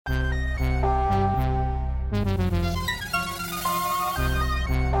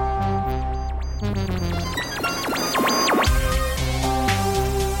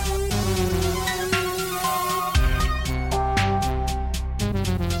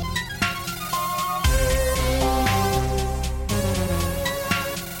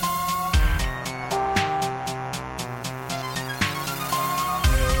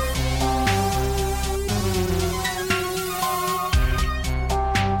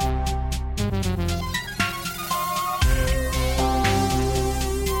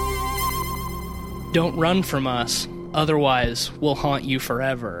Don't run from us, otherwise we'll haunt you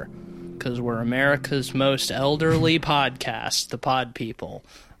forever. Because we're America's most elderly podcast, the Pod People.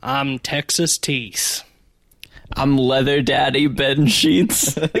 I'm Texas Tease. I'm Leather Daddy Ben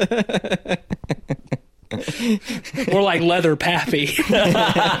Sheets. More like Leather Pappy.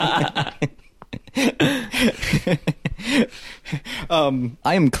 I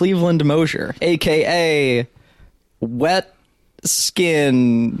am Cleveland Mosier, a.k.a. Wet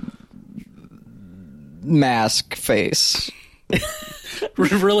Skin Mask Face.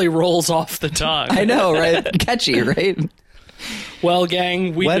 Really rolls off the tongue. I know, right? Catchy, right? Well,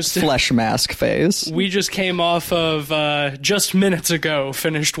 gang, Wet Flesh Mask Face. We just came off of, just minutes ago,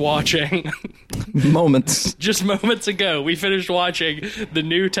 finished watching. Moments. Just moments ago, we finished watching the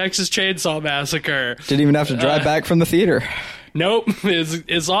new Texas Chainsaw Massacre. Didn't even have to drive back from the theater. Nope,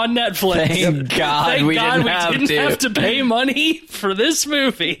 it's on Netflix. Thank God we didn't have to pay money for this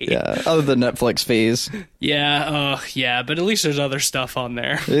movie. Yeah, other than Netflix fees. Yeah, but at least there's other stuff on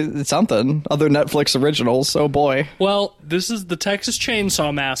there. It's something. Other Netflix originals, oh boy. Well, this is the Texas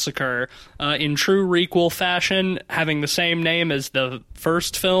Chainsaw Massacre, in true requel fashion, having the same name as the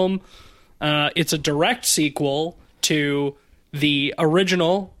first film. It's a direct sequel to the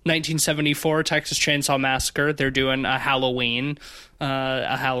original 1974 Texas Chainsaw Massacre. They're doing a Halloween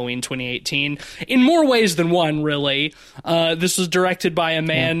 2018. In more ways than one, really. This was directed by a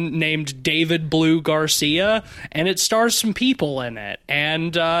man named David Blue Garcia, and it stars some people in it.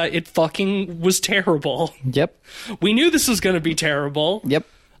 And it fucking was terrible. Yep. We knew this was going to be terrible. Yep.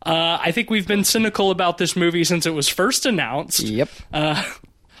 I think we've been cynical about this movie since it was first announced. Yep.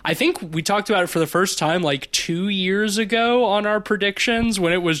 I think we talked about it for the first time like 2 years ago on our predictions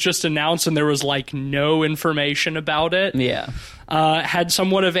when it was just announced and there was like no information about it. Yeah. Had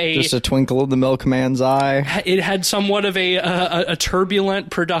somewhat of a... Just a twinkle of the milkman's eye. It had somewhat of a turbulent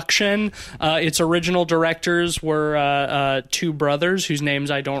production. Its original directors were two brothers whose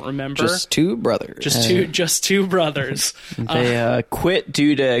names I don't remember. Just two brothers. Just two brothers. They quit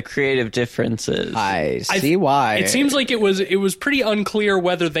due to creative differences. I see why. It seems like it was pretty unclear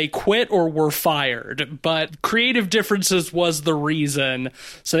whether they quit or were fired, but creative differences was the reason.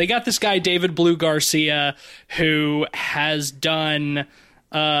 So they got this guy, David Blue Garcia, who has done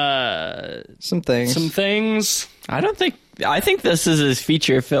some things. I think this is his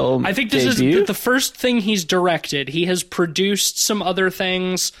feature film. I think this debut. is the first thing he's directed. He has produced some other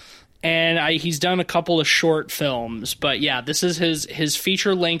things, and he's done a couple of short films. But yeah, this is his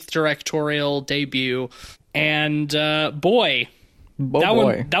feature-length directorial debut. And boy,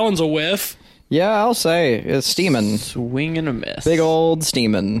 that one's a whiff. Yeah, I'll say it's steaming. Swing and a miss. Big old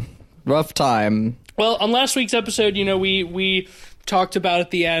steaming. Rough time. Well, on last week's episode, we talked about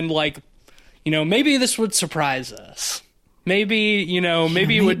at the end, like, maybe this would surprise us. Maybe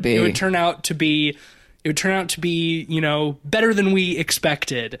it would turn out to be better than we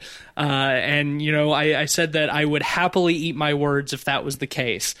expected. And I said that I would happily eat my words if that was the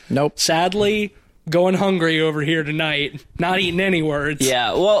case. Nope. Sadly, going hungry over here tonight, not eating any words.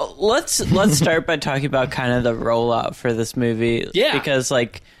 Yeah, well, let's start by talking about kind of the rollout for this movie. Yeah. Because,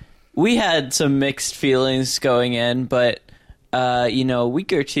 like, we had some mixed feelings going in, but, a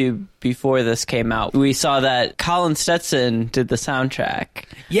week or two before this came out, we saw that Colin Stetson did the soundtrack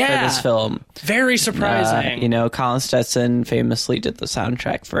for this film. Very surprising. Colin Stetson famously did the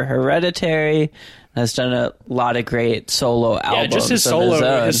soundtrack for Hereditary, has done a lot of great solo albums. Yeah, just his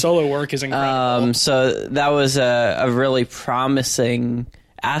solo work is incredible. So that was a really promising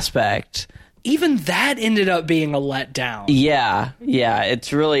aspect. Even that ended up being a letdown. Yeah,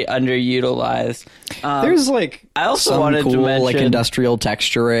 it's really underutilized. There's I also some wanted cool to mention industrial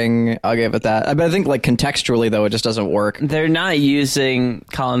texturing. I'll give it that. But I think contextually though, it just doesn't work. They're not using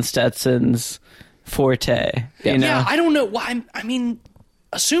Colin Stetson's forte. Yeah, I don't know why. I mean,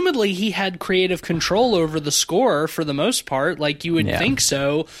 assumedly he had creative control over the score for the most part. Like, you would think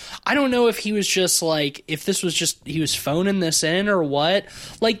so. I don't know if he was just if this was just he was phoning this in or what.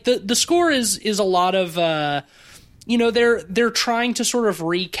 Like, the score is a lot of they're trying to sort of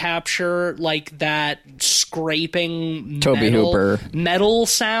recapture that scraping Tobe Hooper metal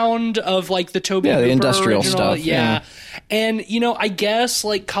sound of the Tobe Hooper the industrial original. stuff. Yeah. And I guess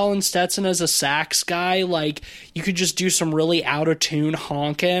Colin Stetson as a sax guy, you could just do some really out of tune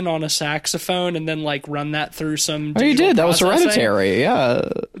honking on a saxophone and then run that through some he did. That was Hereditary. Yeah.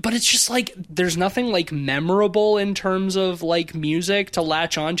 But it's just there's nothing memorable in terms of music to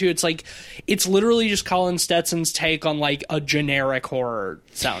latch onto. It's literally just Colin Stetson's take on a generic horror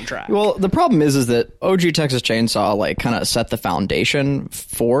soundtrack. Well, the problem is that OG Texas Chainsaw kind of set the foundation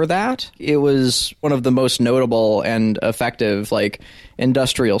for that. It was one of the most notable and effective like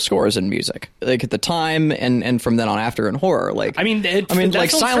industrial scores in music, like at the time and from then on after in horror. Like I mean, like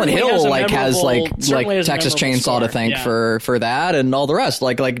Silent Hill has Texas Chainsaw score. to thank for that, and all the rest.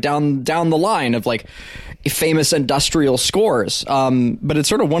 Like down the line of like famous industrial scores, but it's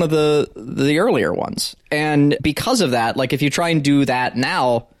sort of one of the earlier ones. And because of that, like if you try and do that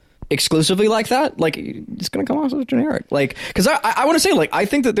now exclusively like that, like it's gonna come off as generic. Like, because I want to say, like, I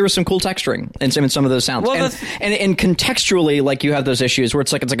think that there was some cool texturing in some of those sounds, well, and contextually, like you have those issues where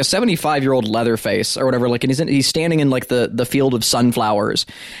it's like a 75-year-old Leatherface or whatever, like, and he's standing in like the field of sunflowers,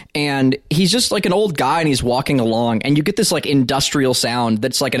 and he's just like an old guy, and he's walking along, and you get this like industrial sound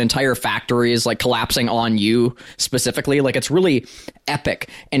that's like an entire factory is like collapsing on you specifically. Like it's really epic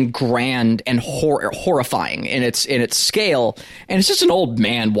and grand and horrifying in its scale, and it's just an old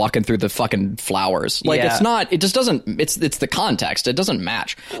man walking through the fucking flowers. Like it just doesn't, it's the context. It doesn't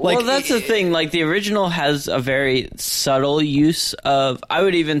match. Like, well, that's the thing. Like the original has a very subtle use of, I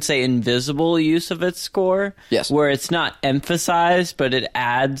would even say invisible use of its score. Yes. Where it's not emphasized, but it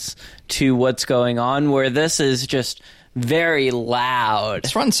adds to what's going on, where this is just very loud.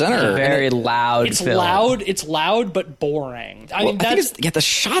 It's front and center. Very loud. It's film. loud. It's loud, but boring. I mean, the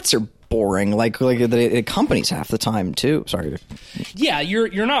shots are boring. Like it accompanies half the time too. Sorry. Yeah,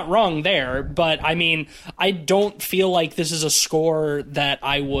 you're not wrong there, but I mean, I don't feel like this is a score that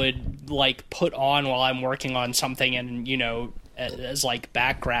I would like put on while I'm working on something, and you know, as like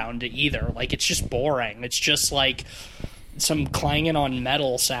background either. Like it's just boring. It's just like some clanging on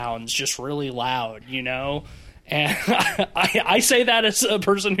metal sounds, just really loud, you know. And I say that as a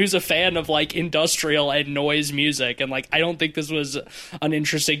person who's a fan of like industrial and noise music, and like I don't think this was an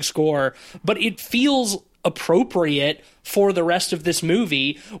interesting score, but it feels appropriate for the rest of this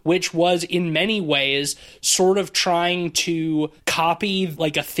movie, which was in many ways sort of trying to copy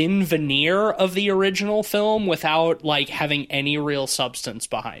like a thin veneer of the original film without like having any real substance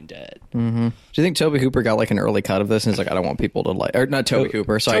behind it. Mm-hmm. Do you think Tobe Hooper got like an early cut of this and he's like, I don't want people to like, or not Tobe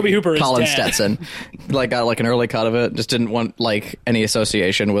Hooper, sorry, Tobe Hooper Colin is dead. Stetson like got like an early cut of it, just didn't want like any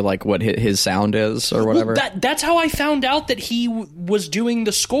association with like what his sound is or whatever? Well, that's how I found out that he was doing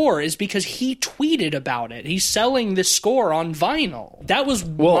the score, is because he tweeted about it. He's selling this score on vinyl. That was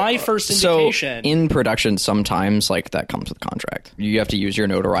my first indication. So in production, sometimes like that comes with contract. You have to use your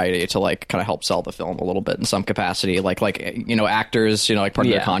notoriety to like kind of help sell the film a little bit in some capacity. Like you know, actors, you know, like part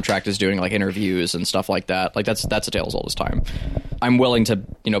of their contract is doing like interviews and stuff like that. Like that's a tale as old as time. I'm willing to,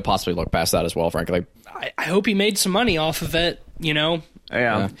 you know, possibly look past that as well, frankly. I hope he made some money off of it, you know.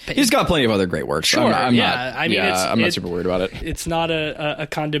 Yeah. He's got plenty of other great work. So sure, I'm not super worried about it. It's not a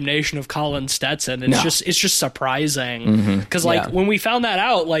condemnation of Colin Stetson. It's just surprising because when we found that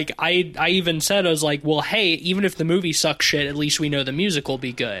out, like I even said, I was like, well, hey, even if the movie sucks shit, at least we know the music will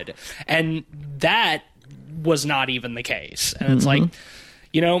be good, and that was not even the case. And it's like,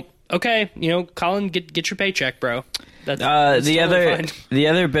 you know, okay, you know, Colin, get your paycheck, bro. That's the totally fine. The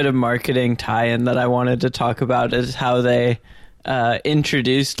other bit of marketing tie-in that I wanted to talk about is how they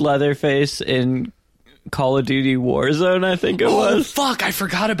introduced Leatherface in Call of Duty Warzone, I think it was. Fuck, I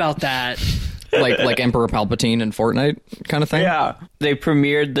forgot about that. like Emperor Palpatine in Fortnite kind of thing? Yeah. They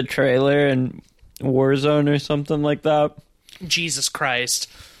premiered the trailer in Warzone or something like that. Jesus Christ.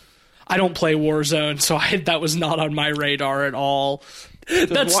 I don't play Warzone, so that was not on my radar at all.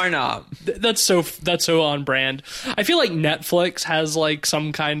 Why not? That's so on brand. I feel like Netflix has like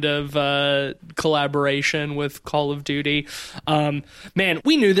some kind of collaboration with Call of Duty. Man,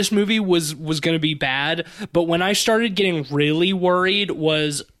 we knew this movie was going to be bad, but when I started getting really worried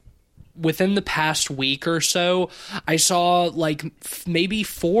was within the past week or so. I saw like maybe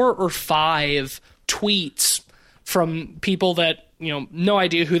 4 or 5 tweets from people that, you know, no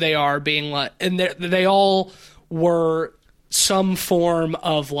idea who they are, being like, and they all were some form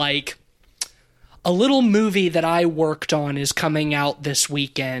of like, a little movie that I worked on is coming out this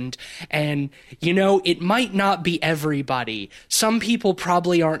weekend, and, you know, it might not be everybody. Some people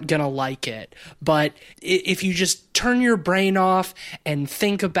probably aren't gonna like it, but if you just turn your brain off and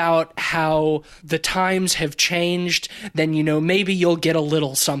think about how the times have changed, then, you know, maybe you'll get a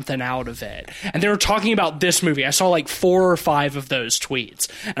little something out of it. And they were talking about this movie. I saw like 4 or 5 of those tweets,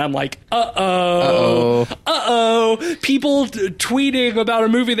 and I'm like, uh-oh. People tweeting about a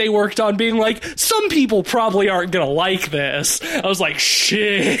movie they worked on being like, some people probably aren't gonna like this. I was like,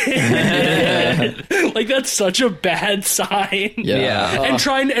 shit. Like, that's such a bad sign. Yeah. And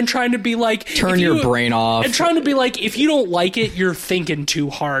trying to be like, turn your brain off. And trying to be like, if you don't like it, you're thinking too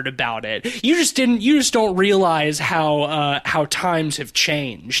hard about it. You just don't realize how times have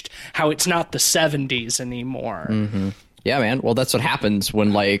changed, how it's not the 70s anymore. Mm-hmm. Yeah, man. Well, that's what happens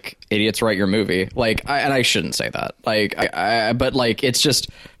when like idiots write your movie. Like, and I shouldn't say that. Like, but like, it's just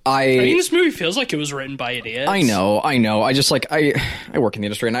I mean, this movie feels like it was written by idiots. I know. I just like I work in the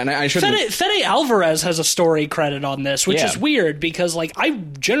industry, and I shouldn't. Fede Alvarez has a story credit on this, which is weird because like I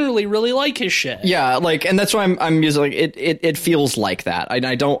generally really like his shit. Yeah, like, and that's why I'm using like it feels like that.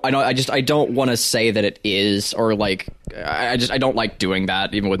 I don't want to say that it is, or like I don't like doing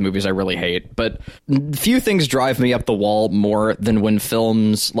that even with movies I really hate. But few things drive me up the wall more than when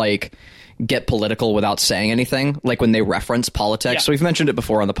films like get political without saying anything, like when they reference politics. Yeah. So we've mentioned it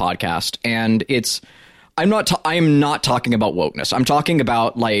before on the podcast, and I'm not talking about wokeness. I'm talking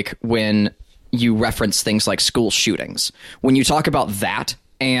about like when you reference things like school shootings. When you talk about that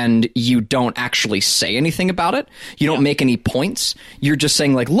and you don't actually say anything about it, you don't make any points. You're just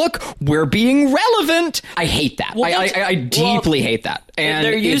saying like, look, we're being relevant. I hate that. Well, I deeply hate that. And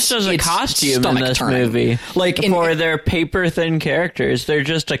they're used as a costume in this movie. Like for their paper thin characters, they're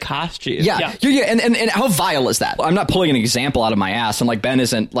just a costume. Yeah. And how vile is that? I'm not pulling an example out of my ass, and like Ben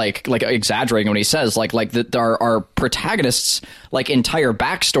isn't like exaggerating when he says like that our protagonists' like entire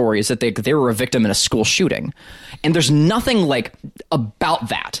backstory is that they were a victim in a school shooting, and there's nothing like about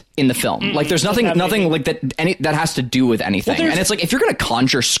that in the film. Like there's nothing like that has to do with anything. And it's like, if you're gonna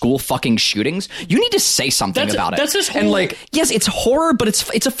conjure school fucking shootings, you need to say something about it. That's this whole, and like, yes, it's horror, but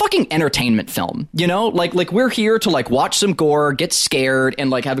it's a fucking entertainment film, you know? Like we're here to like watch some gore, get scared, and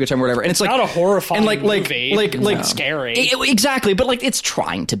like have a good time or whatever. And it's like not a horrifying movie. Like scary. Exactly, but like it's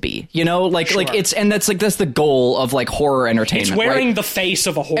trying to be, you know? Like it's, and that's the goal of like horror entertainment. It's wearing the face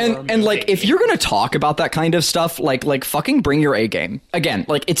of a horror movie. And like, if you're gonna talk about that kind of stuff, like fucking bring your A game. Again,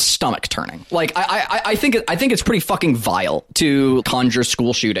 like, it's stomach turning. Like I think it's pretty fucking vile to conjure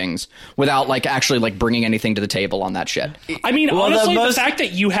school shootings without like actually like bringing anything to the table on that shit. I mean, honestly, the fact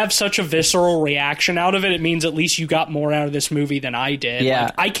that you have such a visceral reaction out of it means at least you got more out of this movie than I did. Yeah.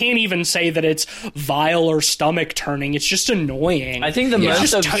 Like, I can't even say that it's vile or stomach turning. It's just annoying. I think the most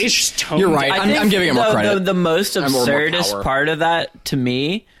it's just toned. You're right. I'm giving it more credit. The most absurdist part of that to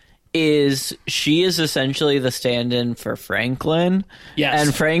me is she is essentially the stand-in for Franklin. Yes.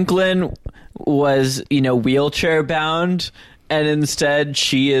 And Franklin was, wheelchair bound, and instead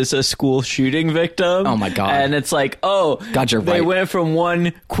she is a school shooting victim. Oh my God. And it's like, oh, God, you're right. They went from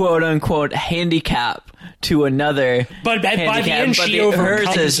one quote unquote handicap to another. But by the end, she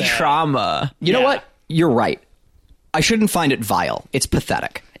overcomes hers is trauma. You know what? You're right. I shouldn't find it vile. It's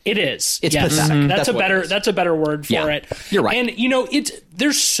pathetic. It is. It's pathetic. Mm-hmm. That's a better word for it. You're right. And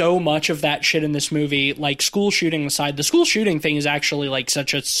there's so much of that shit in this movie, like school shooting aside. The school shooting thing is actually like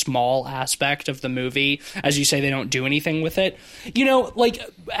such a small aspect of the movie. As you say, they don't do anything with it. Like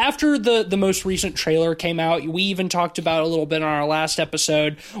after the most recent trailer came out, we even talked about a little bit on our last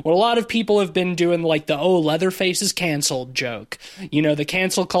episode what a lot of people have been doing, like the Leatherface is canceled joke. The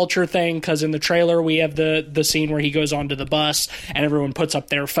cancel culture thing, because in the trailer we have the scene where he goes onto the bus and everyone puts up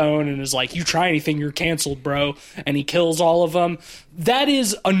their phone and is like, you try anything, you're canceled, bro, and he kills all of them. That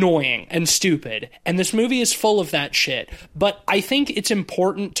is annoying and stupid, and this movie is full of that shit. But I think it's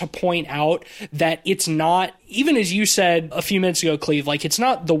important to point out that it's not, even as you said a few minutes ago, Cleve, like, it's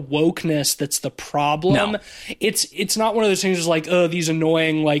not the wokeness that's the problem. No. It's not one of those things like, oh, these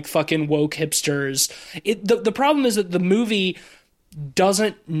annoying, like, fucking woke hipsters. The problem is that the movie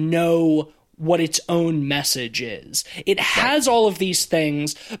doesn't know what its own message is. It has all of these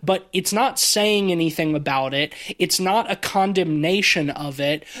things, but it's not saying anything about it. It's not a condemnation of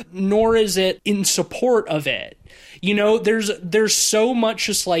it, nor is it in support of it. There's so much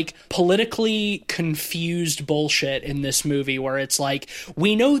just like politically confused bullshit in this movie where it's like,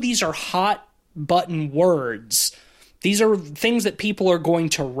 we know these are hot button words. These are things that people are going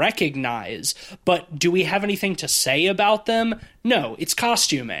to recognize, but do we have anything to say about them? No, it's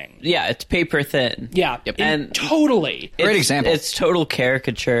costuming. Yeah, it's paper thin. Yeah, yep. And totally. Great example. It's total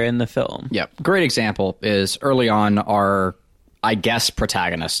caricature in the film. Yep. Great example is early on our, I guess,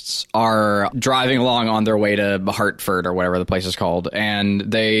 protagonists are driving along on their way to Hartford or whatever the place is called, and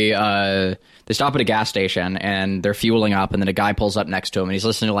they stop at a gas station and they're fueling up, and then a guy pulls up next to him and he's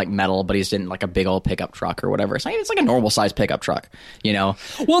listening to like metal, but he's in like a big old pickup truck or whatever. It's like a normal sized pickup truck, Well,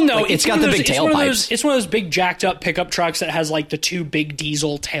 no, like, it's got the big tailpipes. It's one of those big jacked up pickup trucks that has like the two big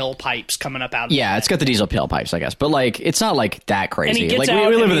diesel tailpipes coming up out of it. Yeah, it's got the diesel tailpipes, I guess, but like it's not like that crazy. Like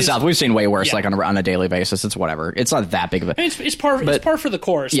we live in the South, we've seen way worse, like on a daily basis. It's whatever. It's not that big of a. It's par for the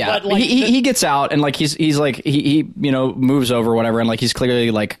course. Yeah, but like he gets out and like he's like he moves over whatever, and like he's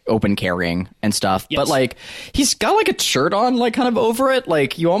clearly like open carrying and stuff. Yes. But like he's got like a shirt on, like kind of over it.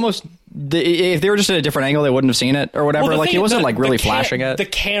 Like you almost if they were just at a different angle, they wouldn't have seen it or whatever. Well, like he wasn't like really flashing it. The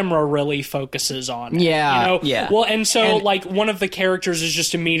camera really focuses on it. Yeah, you know? Yeah. Well, and so like one of the characters is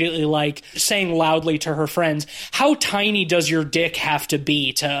just immediately like saying loudly to her friends, "How tiny does your dick have to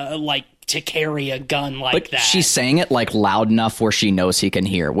be to carry a gun like that?" She's saying it like loud enough where she knows he can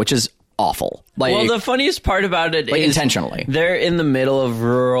hear, which is awful. Like, well, the funniest part about it is intentionally. They're in the middle of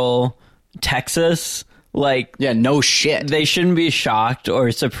rural Texas. Like, yeah, no shit. They shouldn't be shocked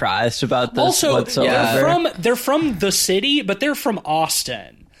or surprised about this also, whatsoever. They're from the city, but they're from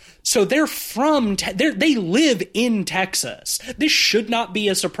Austin. So they're from, they live in Texas. This should not be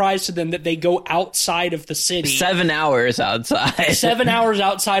a surprise to them that they go outside of the city. 7 hours outside. 7 hours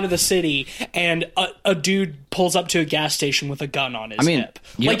outside of the city, and a dude pulls up to a gas station with a gun on his hip.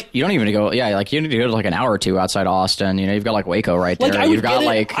 You don't even go, like you need to go to like an hour or two outside Austin. You know, you've got like Waco right there. You've got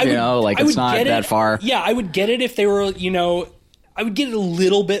it's not that far. Yeah, I would get it if they were, I would get it a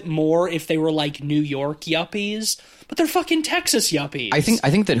little bit more if they were like New York yuppies, but they're fucking Texas yuppies. I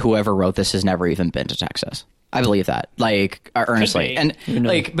think that whoever wrote this has never even been to Texas. I believe that, like, earnestly. And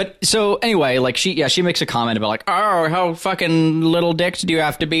like, but so anyway, like she makes a comment about like, oh, how fucking little dick do you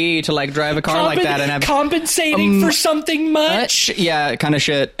have to be to like drive a car like that and have compensating for something much? Yeah, kind of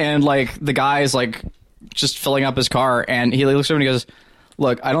shit. And like the guy's like just filling up his car, and he looks over and he goes,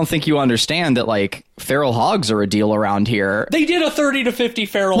 "Look, I don't think you understand that, like, feral hogs are a deal around here." They did a 30 to 50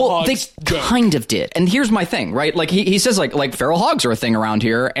 feral hogs. They kind of did. And here's my thing, right? Like, he says, like, feral hogs are a thing around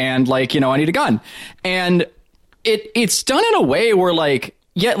here, and, like, I need a gun. And it's done in a way where, like,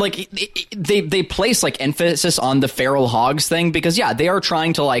 yeah, like, they place, like, emphasis on the feral hogs thing because, yeah, they are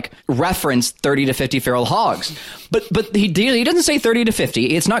trying to, like, reference 30 to 50 feral hogs. But he doesn't say 30 to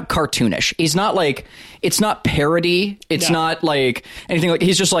 50. It's not cartoonish. He's not, like, it's not parody. It's not, like, anything like,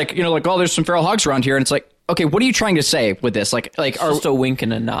 he's just, like, like, oh, there's some feral hogs around here. And it's like, okay, what are you trying to say with this? Like, just a wink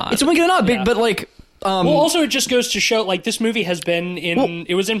and a nod. It's a wink and a nod, but like, well, also, it just goes to show, like, this movie has been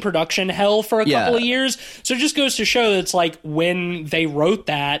it was in production hell for a couple of years, so it just goes to show that it's like, when they wrote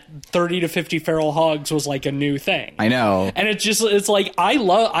that, 30 to 50 feral hogs was, like, a new thing. I know. And it's like,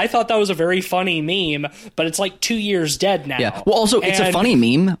 I thought that was a very funny meme, but it's, like, 2 years dead now. Yeah. Well, also, it's a funny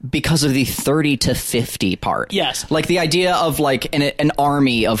meme because of the 30 to 50 part. Yes. Like, the idea of, like, an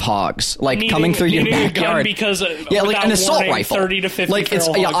army of hogs, like, coming through your backyard. Because, like, an assault rifle. 30 to 50 like,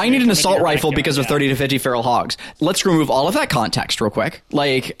 feral hogs. I need an assault rifle because of 30 to 50 feral hogs. Let's remove all of that context real quick.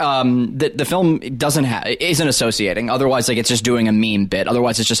 Like, the film isn't associating. Otherwise, like, it's just doing a meme bit.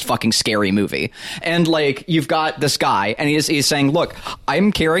 Otherwise, it's just fucking scary movie. And like, you've got this guy, and he's saying, "Look,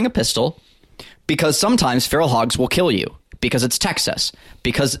 I'm carrying a pistol because sometimes feral hogs will kill you." Because it's Texas.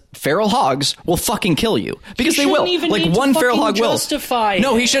 Because feral hogs will fucking kill you. Because they will. Like, one feral hog will.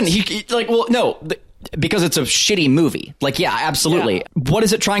 No, he shouldn't. Because it's a shitty movie. Like, yeah, absolutely. Yeah. What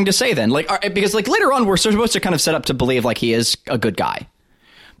is it trying to say then? Like, because like later on, we're supposed to kind of set up to believe like he is a good guy,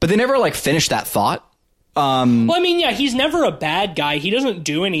 but they never like finish that thought. Well, I mean, yeah, he's never a bad guy. He doesn't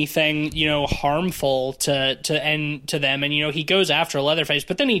do anything, harmful to them. And, he goes after Leatherface,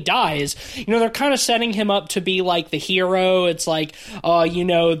 but then he dies. They're kind of setting him up to be like the hero. It's like, the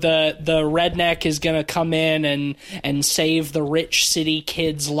redneck is going to come in and save the rich city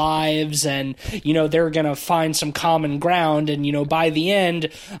kids' lives. And, they're going to find some common ground. And, by the end,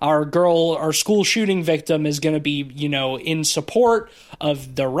 our school shooting victim is going to be, in support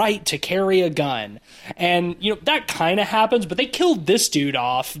of the right to carry a gun. And, that kind of happens, but they killed this dude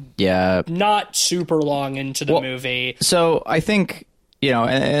off not super long into the movie. So I think, and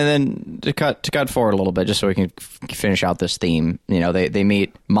then to cut forward a little bit, just so we can finish out this theme, they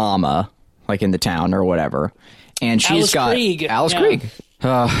meet Mama, like in the town or whatever, and she's Alice Krieg.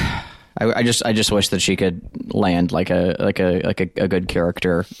 I just wish that she could land like a good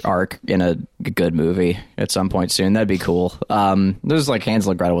character arc in a good movie at some point soon. That'd be cool. There's like Hansel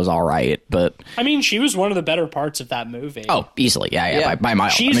and Gretel was all right, but I mean, she was one of the better parts of that movie. Oh, easily, yeah. By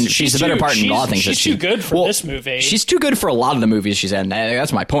miles. She's the better part in a lot of things. She's too good for this movie. She's too good for a lot of the movies she's in.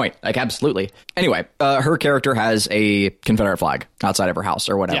 That's my point. Like, absolutely. Anyway, her character has a Confederate flag outside of her house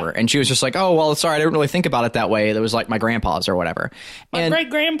or whatever, and she was just like, "Oh, well, sorry, I didn't really think about it that way. It was like my grandpa's or whatever." My great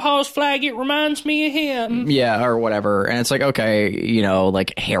grandpa's flag. It reminds me of him. Yeah, or whatever. And it's like, okay,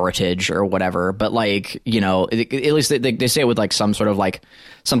 like heritage or whatever. But like, at least they say it with like some sort of like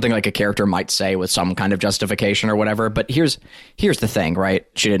something like a character might say with some kind of justification or whatever. But here's the thing, right?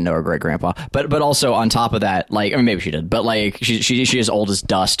 She didn't know her great grandpa. But also on top of that, like, I mean, maybe she did. But like, she is old as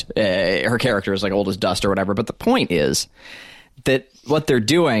dust. Her character is like old as dust or whatever. But the point is, that what they're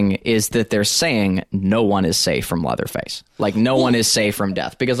doing is that they're saying no one is safe from Leatherface. Like, no one is safe from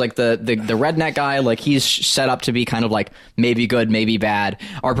death. Because, like, the redneck guy, like, he's set up to be kind of, like, maybe good, maybe bad.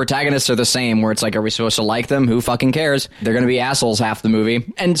 Our protagonists are the same, where it's like, are we supposed to like them? Who fucking cares? They're going to be assholes half the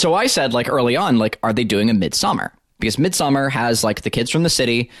movie. And so I said, like, early on, like, are they doing a Midsommar? Because Midsommar has, like, the kids from the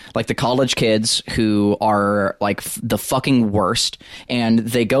city, like the college kids who are, like, the fucking worst, and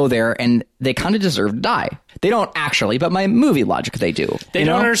they go there and they kind of deserve to die. They don't actually, but my movie logic, they do. They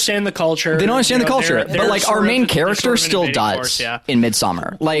don't understand the culture. They don't understand the culture. But, like, our main character still does in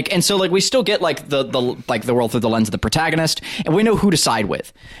Midsommar. Like, and so, like, we still get, like, the world through the lens of the protagonist, and we know who to side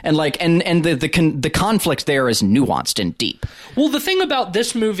with. And, like, and the conflict there is nuanced and deep. Well, the thing about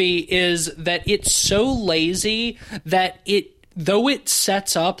this movie is that it's so lazy that though it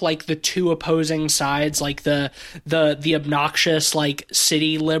sets up, like, the two opposing sides, like the obnoxious, like,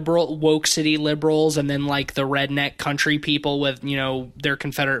 woke city liberals, and then, like, the redneck country people with, you know, their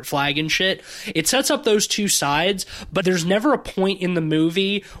Confederate flag and shit. It sets up those two sides, but there's never a point in the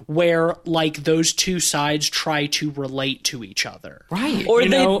movie where, like, those two sides try to relate to each other. Right. Or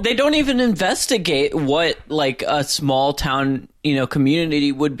they don't even investigate what, like, a small town, you know,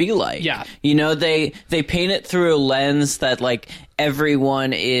 community would be like. Yeah. You know, they paint it through a lens that, like,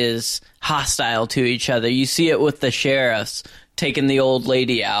 everyone is hostile to each other. You see it with the sheriffs taking the old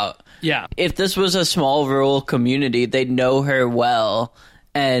lady out. Yeah. If this was a small rural community, they'd know her well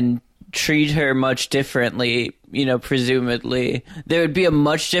and treat her much differently, you know, presumably. There would be a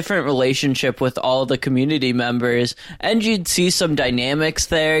much different relationship with all the community members, and you'd see some dynamics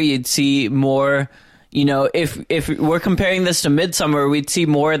there. You'd see more... You know, if we're comparing this to Midsommar, we'd see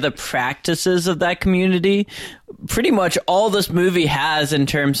more of the practices of that community. Pretty much all this movie has in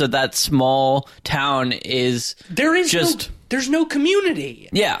terms of that small town is there's no community.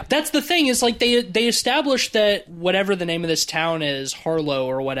 Yeah. That's the thing, is, like, they established that whatever the name of this town is, Harlow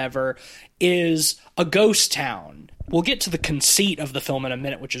or whatever, is a ghost town. We'll get to the conceit of the film in a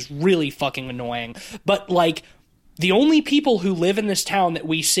minute, which is really fucking annoying. But, like, the only people who live in this town that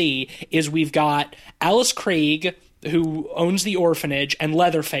we see is we've got Alice Krieg, who owns the orphanage, and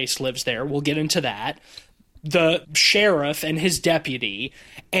Leatherface lives there. We'll get into that. The sheriff and his deputy,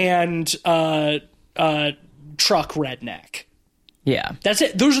 and Truck Redneck. Yeah. That's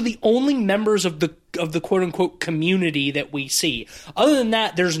it. Those are the only members of the quote-unquote community that we see. Other than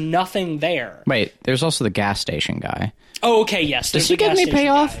that, there's nothing there. Wait, there's also the gas station guy. Oh, okay, yes. Does he get any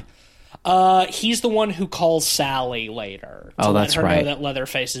payoff? Guy. He's the one who calls Sally later to let her know that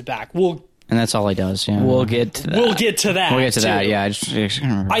Leatherface is back. And that's all he does. Yeah, we'll get to that.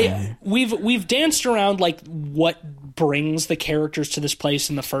 Yeah, we've danced around, like, what brings the characters to this place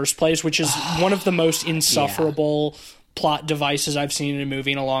in the first place, which is one of the most insufferable plot devices I've seen in a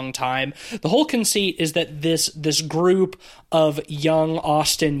movie in a long time. The whole conceit is that this group of young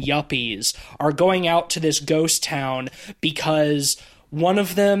Austin yuppies are going out to this ghost town because one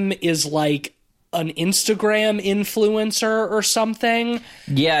of them is, like, an Instagram influencer or something.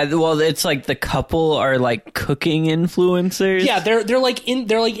 Yeah, well, it's like the couple are, like, cooking influencers. Yeah, they're like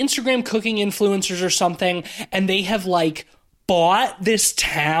Instagram cooking influencers or something, and they have, like, bought this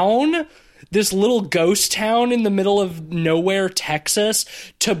town, this little ghost town in the middle of nowhere, Texas,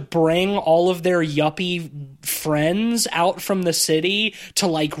 to bring all of their yuppie friends out from the city to,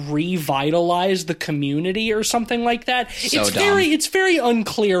 like, revitalize the community or something like that. It's very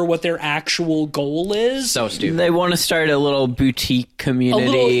unclear what their actual goal is. So stupid. They want to start a little boutique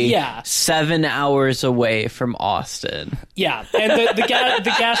community 7 hours away from Austin. Yeah, and the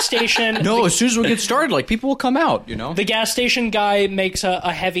gas station... No, as soon as we get started, like, people will come out, you know? The gas station guy makes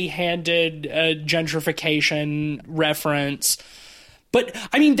a heavy-handed gentrification reference. But,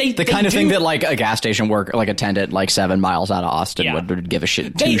 I mean, the kind of thing that, like, a gas station attendant, like, 7 miles out of Austin would give a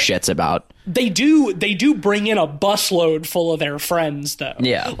two shits about. They do bring in a busload full of their friends, though.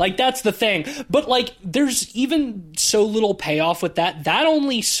 Yeah. Like, that's the thing. But, like, there's even so little payoff with that. That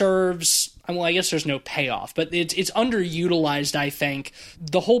only serves... Well, I guess there's no payoff, but it's underutilized, I think.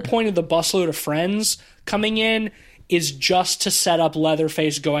 The whole point of the busload of friends coming in is just to set up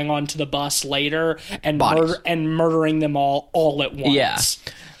Leatherface going onto the bus later and murdering them all at once. Yeah.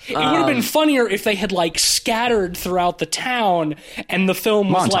 It would have been funnier if they had, like, scattered throughout the town, and the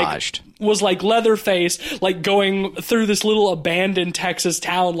film was like Leatherface, like, going through this little abandoned Texas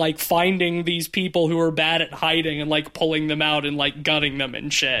town, like, finding these people who are bad at hiding and, like, pulling them out and, like, gutting them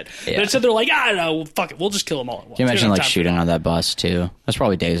and shit. Yeah. But instead they're like, I don't know, fuck it, we'll just kill them all at once. Can you imagine, like, shooting on that bus too? That's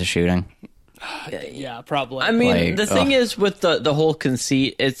probably days of shooting. Yeah, probably. I mean, like, the thing is with the whole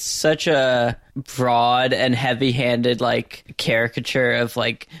conceit, it's such a broad and heavy-handed, like, caricature of,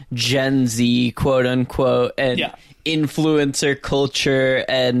 like, Gen Z, quote unquote, and influencer culture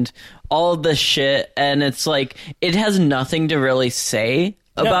and all the shit, and it's like it has nothing to really say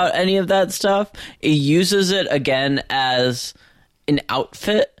about any of that stuff. It uses it again as an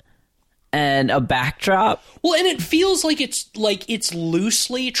outfit and a backdrop. Well, and it feels like it's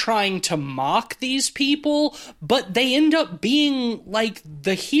loosely trying to mock these people, but they end up being like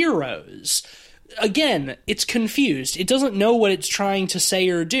the heroes. Again, it's confused. It doesn't know what it's trying to say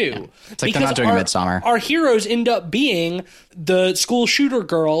or do. It's like they're not doing Midsommar. Our heroes end up being the school shooter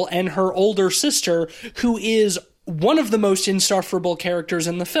girl and her older sister, who is one of the most insufferable characters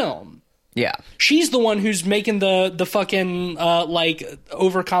in the film. Yeah. She's the one who's making the fucking, like,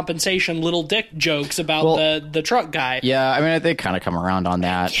 overcompensation little dick jokes about the truck guy. Yeah, I mean, they kind of come around on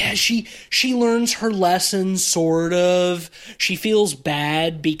that. Yeah, she learns her lessons, sort of. She feels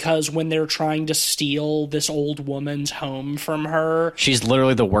bad because when they're trying to steal this old woman's home from her... She's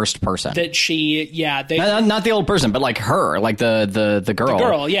literally the worst person. That she... Yeah, they... Not the old person, but, like, her. Like, the girl. The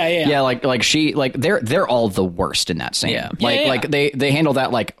girl, yeah. Yeah, like she... Like, they're all the worst in that scene. Yeah. Like, they handle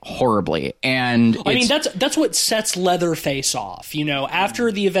that, like, horribly. And I mean, that's what sets Leatherface off. You know,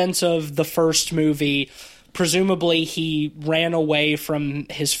 after the events of the first movie, presumably he ran away from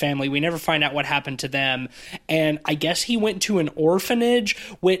his family. We never find out what happened to them. And I guess he went to an orphanage,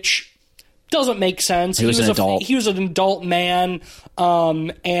 which doesn't make sense. He was an adult. He was an adult man,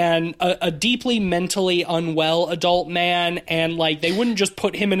 and a deeply mentally unwell adult man, and like they wouldn't just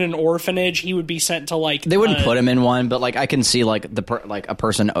put him in an orphanage. He would be sent to like they wouldn't put him in one, but like I can see like like a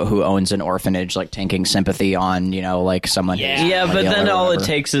person who owns an orphanage like taking sympathy on like someone. Yeah, but then all it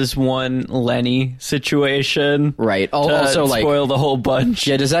takes is one Lenny situation, right? Also, like spoil the whole bunch.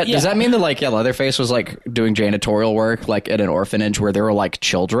 Yeah, does that mean that like Leatherface was like doing janitorial work like at an orphanage where there were like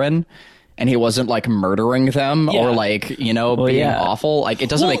children? And he wasn't like murdering them or like being awful. Like it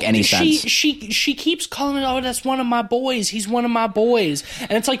doesn't make any sense. She keeps calling it. Oh, that's one of my boys. He's one of my boys.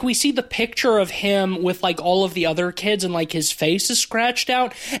 And it's like we see the picture of him with like all of the other kids, and like his face is scratched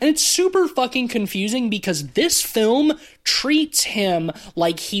out, and it's super fucking confusing because this film treats him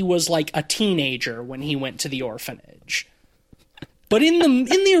like he was like a teenager when he went to the orphanage. But in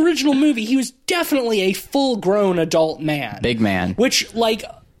the original movie, he was definitely a full-grown adult man, big man, which like.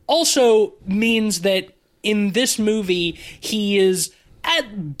 Also means that in this movie, he is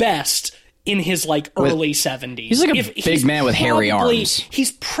at best in his like early 70s. He's like a big man with hairy arms.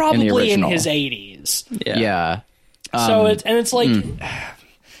 He's probably in his 80s. Yeah. So it's like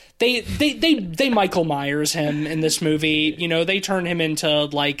they Michael Myers him in this movie. You know, they turn him into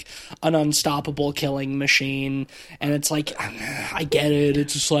like an unstoppable killing machine, and it's like I get it,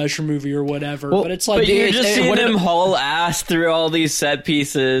 it's a slasher movie or whatever, but it's like you're just seeing him haul ass through all these set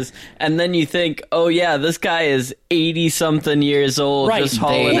pieces, and then you think, oh yeah, this guy is 80-something years old, just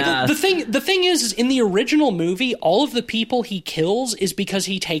hauling ass. The thing is in the original movie, all of the people he kills is because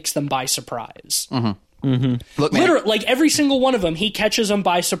he takes them by surprise. Mm-hmm. Mm-hmm. Look, man. Literally, like every single one of them, he catches them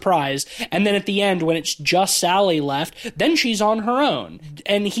by surprise, and then at the end, when it's just Sally left, then she's on her own,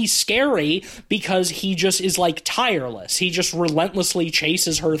 and he's scary because he just is like tireless. He just relentlessly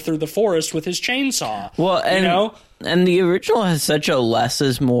chases her through the forest with his chainsaw. Well, and and the original has such a less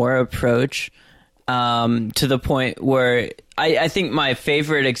is more approach, to the point where I think my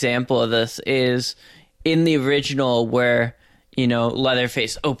favorite example of this is in the original where.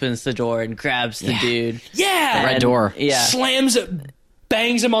 Leatherface opens the door and grabs the dude. Yeah! The red door. Yeah. Slams it,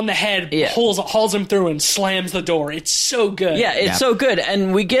 bangs him on the head, hauls him through, and slams the door. It's so good. Yeah, it's so good.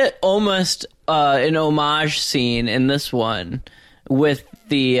 And we get almost an homage scene in this one with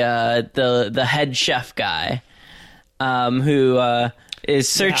the head chef guy who is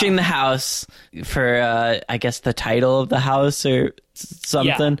searching the house for, I guess, the title of the house or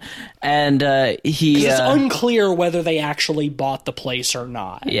something, and it's unclear whether they actually bought the place or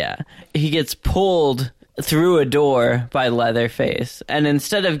not. Yeah, he gets pulled through a door by Leatherface, and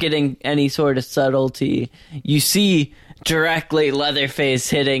instead of getting any sort of subtlety, you see directly Leatherface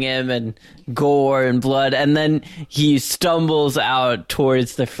hitting him and gore and blood, and then he stumbles out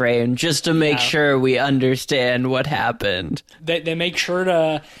towards the frame just to make sure we understand what happened. They make sure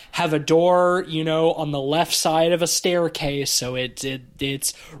to have a door, on the left side of a staircase, so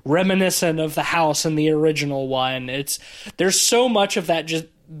it's reminiscent of the house in the original one. There's so much of that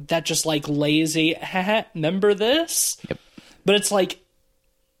just like lazy, remember this? Yep. But it's like,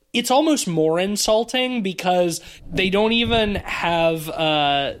 it's almost more insulting because they don't even have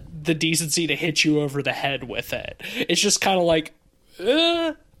the decency to hit you over the head with it. It's just kind of like,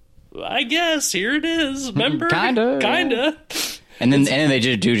 I guess here it is. Remember, kinda. And then they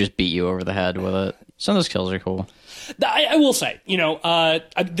just beat you over the head with it. Some of those kills are cool. I will say,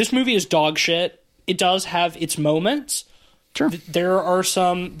 this movie is dog shit. it does have its moments. Sure. There are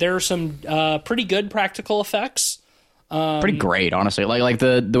some pretty good practical effects. Pretty great, honestly. Like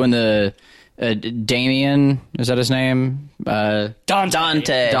the when the Damien, is that his name?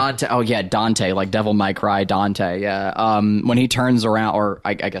 Dante. Oh yeah, Dante, like Devil May Cry Dante. Yeah. When he turns around, or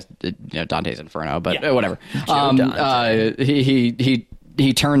I guess Dante's Inferno, but whatever.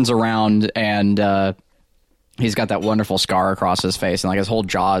 He turns around and he's got that wonderful scar across his face, and like his whole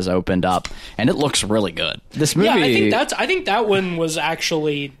jaw is opened up, and it looks really good. This movie, I think that one was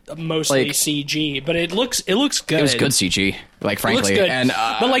actually mostly CG, but it looks good. It was good CG, like frankly. It looks good. And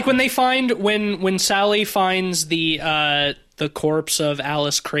but like when Sally finds the corpse of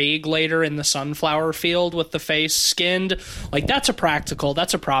Alice Krieg later in the sunflower field with the face skinned, like that's a prop.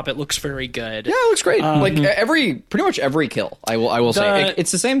 It looks very good. Yeah, it looks great. Like pretty much every kill, I will say.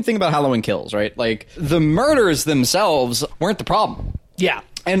 It's the same thing about Halloween Kills, right? Like the murders themselves weren't the problem. Yeah.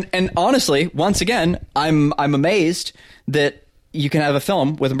 And honestly, once again, I'm amazed that you can have a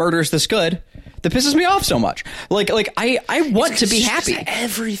film with murders this good that pisses me off so much. Like I want to be happy.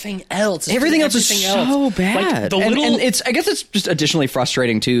 Everything else is so bad. Like and I guess it's just additionally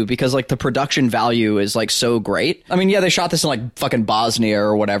frustrating too, because like the production value is like so great. I mean, yeah, they shot this in like fucking Bosnia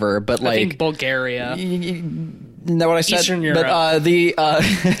or whatever, but like I think Bulgaria. Isn't that what I said? Eastern Europe. But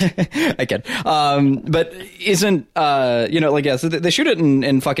I kid. But isn't so they shoot it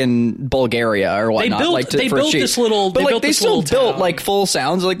in fucking Bulgaria or whatnot. They built this little, but they still built town. like full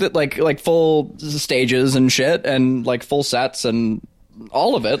sounds, like full stages and shit, and like full sets and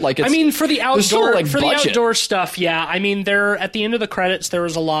all of it. Like it's, I mean, for the outdoor budget. The outdoor stuff, yeah. I mean, there at the end of the credits there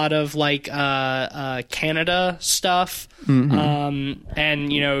was a lot of like Canada stuff,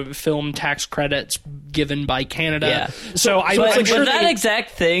 and film tax credits given by Canada. Yeah. So I'm sure that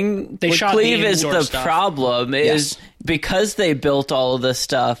exact thing they shot Cleve the is the stuff. problem is because they built all of this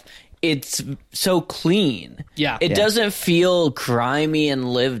stuff. It's so clean. Yeah. It doesn't feel grimy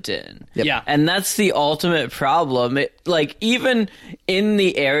and lived in. Yep. Yeah. And that's the ultimate problem. Like, even in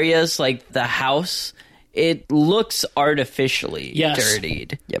the areas like the house, it looks artificially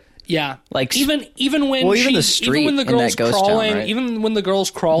dirtied. Yep. Yeah, like even when the street, even when the girl's crawling, town, right? even when the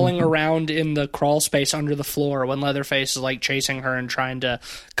girl's crawling around in the crawl space under the floor, when Leatherface is like chasing her and trying to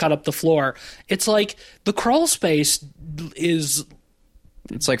cut up the floor, it's like the crawl space is.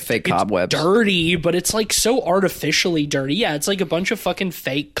 It's like fake cobwebs. It's dirty, but it's like so artificially dirty. Yeah, it's like a bunch of fucking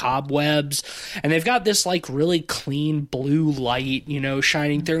fake cobwebs, and they've got this like really clean blue light,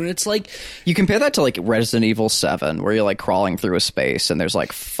 shining through, and it's like you compare that to like Resident Evil 7, where you're like crawling through a space and there's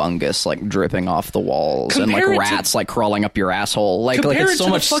like fungus like dripping off the walls and like rats like crawling up your asshole. Like it's so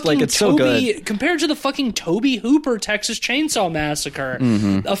much like it's so good compared to the fucking Tobe Hooper Texas Chainsaw Massacre,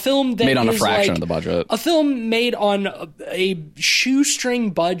 a film that made on a is fraction like, of the budget, a film made on a shoestring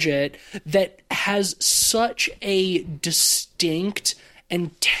budget that has such a distinct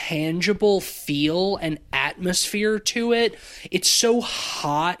and tangible feel and atmosphere to it. It's so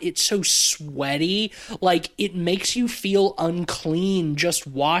hot, it's so sweaty, like it makes you feel unclean just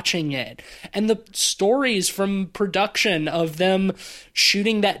watching it. And the stories from production of them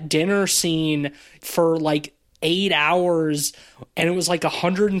shooting that dinner scene for like 8 hours, and it was like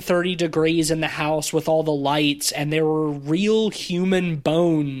 130 degrees in the house with all the lights, and there were real human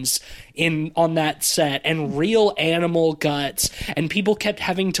bones on that set and real animal guts, and people kept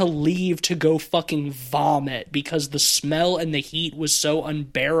having to leave to go fucking vomit because the smell and the heat was so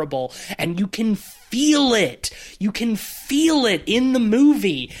unbearable, and you can feel it. You can feel it in the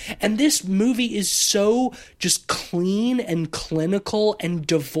movie. And this movie is so just clean and clinical and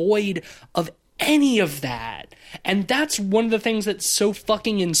devoid of any of that. And that's one of the things that's so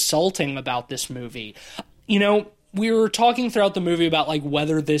fucking insulting about this movie. We were talking throughout the movie about like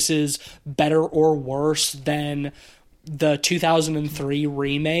whether this is better or worse than the 2003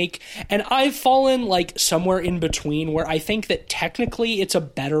 remake, and I've fallen like somewhere in between, where I think that technically it's a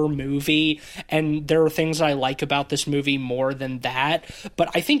better movie and there are things that I like about this movie more than that, but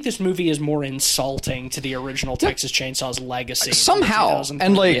I think this movie is more insulting to the original Texas Chainsaw's legacy somehow.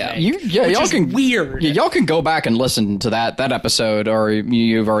 And like y'all can weird. Y'all can go back and listen to that episode, or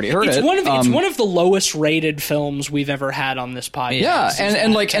you've already heard it. It's one of the lowest rated films we've ever had on this podcast. Yeah,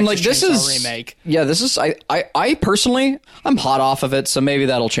 and this is remake. Yeah, this is I personally, I'm hot off of it, so maybe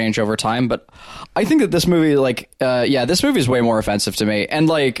that'll change over time. But I think that this movie, this movie is way more offensive to me.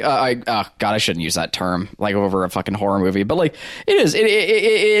 And I shouldn't use that term like over a fucking horror movie, but like it is. It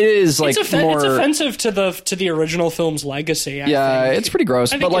is like it's offensive to the original film's legacy. I think. It's pretty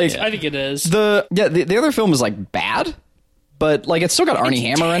gross. But I think it is. The other film is like bad, but like it's still got Armie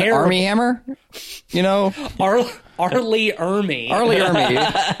Hammer in it. Armie Hammer, R. Lee Ermey. R. Lee Ermey.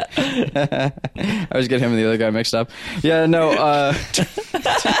 I always get him and the other guy mixed up. Yeah, no.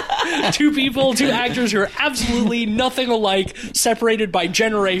 Two actors who are absolutely nothing alike, separated by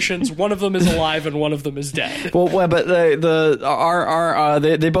generations. One of them is alive and one of them is dead. Well, but they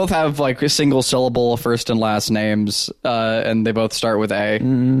both have like a single syllable first and last names, and they both start with A.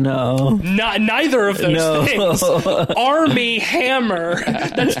 No. Neither of those things. Army Hammer.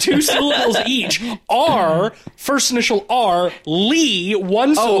 That's 2 syllables each. R, first initial R, Lee,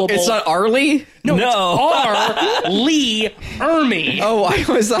 1 syllable. Oh, it's not Arlie? No, it's R. Lee Ermey. Oh, I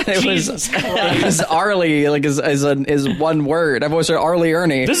always thought it was Arlie, like is one word. I've always heard Arlie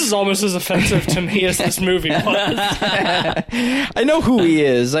Ernie. This is almost as offensive to me as this movie was. I know who he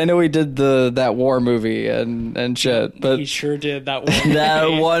is. I know he did that war movie and shit. But he sure did that war movie. That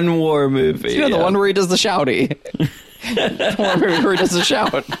one war movie. You know, the one where he does the shouty. The war movie where he does the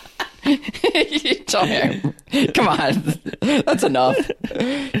shout. Come on, that's enough.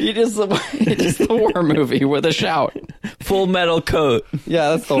 He does the war movie with a shout. Full Metal Coat. Yeah,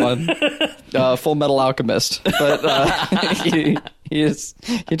 that's the one. Full Metal Alchemist. But he does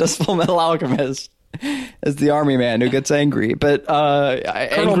Full Metal Alchemist as the army man who gets angry. But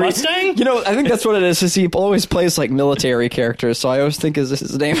Colonel Mustang? You know, I think that's what it is he always plays like military characters, so I always think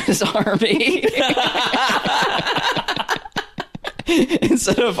his name is Army.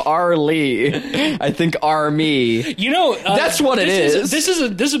 Instead of R. Lee, I think Army. You know, that's what it is. This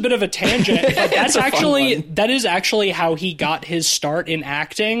is a bit of a tangent, but that is actually how he got his start in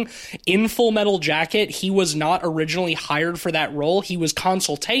acting. In Full Metal Jacket, he was not originally hired for that role. He was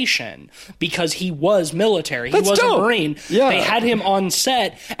consultation because he was military. He was a Marine. Yeah. They had him on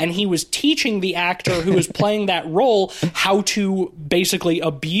set, and he was teaching the actor who was playing that role how to basically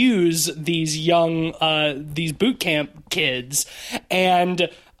abuse these young, these boot camp kids. And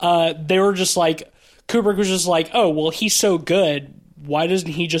they were just like, Kubrick was just like, oh, well, he's so good. Why doesn't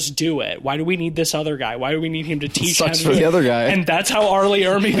he just do it? Why do we need this other guy? Why do we need him to teach him? Sucks for the other guy. And that's how R. Lee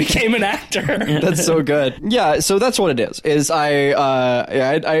Ermey became an actor. That's so good. Yeah, so that's what it is. We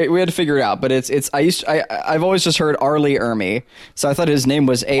had to figure it out, but I've always just heard R. Lee Ermey, so I thought his name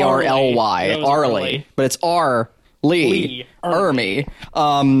was Arly, Arlie, but it's R. Lee Ermey.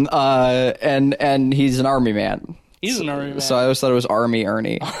 And he's an army man. He's an army man. So I always thought it was Army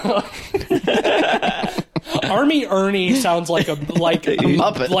Ernie. Army Ernie sounds like a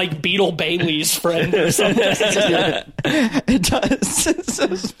Muppet. like Beetle Bailey's friend or something. It does. It's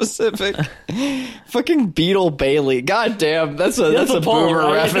so specific. Fucking Beetle Bailey. God damn, that's a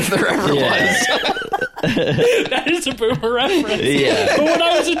boomer ref if there ever was. That is a boomer reference. Yeah. But when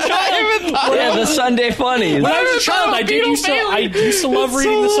I was a child, the Sunday Funnies. When I was a child, I used to love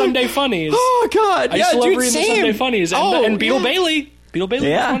reading the Sunday Funnies. Oh God, I used to love reading the Sunday Funnies, and Beetle Bailey. Beetle Bailey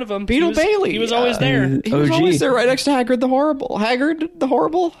was one of them. Beetle Bailey. He was always there. He was always there right next to Hagrid the Horrible. Hagrid the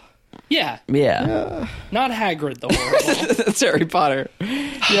Horrible? Yeah. Not Hagrid the Horrible. That's Harry Potter.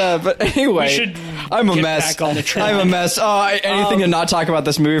 Yeah, but anyway, I'm a mess. I'm a mess. Anything to not talk about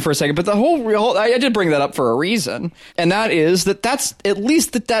this movie for a second, but the whole I did bring that up for a reason, and that is that's at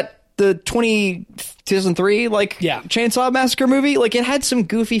least that the 2003 Chainsaw Massacre movie, like it had some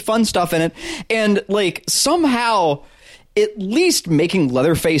goofy fun stuff in it, and like somehow at least making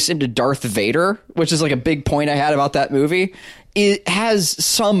Leatherface into Darth Vader, which is like a big point I had about that movie, it has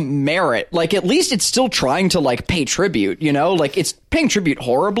some merit. Like at least it's still trying to like pay tribute, you know, like it's paying tribute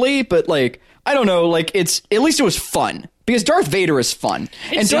horribly, but like I don't know, like it's at least it was fun. Because Darth Vader is fun.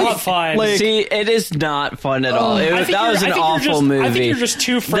 It's not fun. See, it is not fun at all. That was an awful movie. I think you're just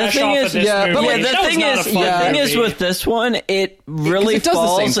too fresh off of this movie. But the thing is with this one, it really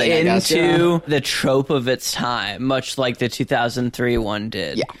falls into the trope of its time, much like the 2003 one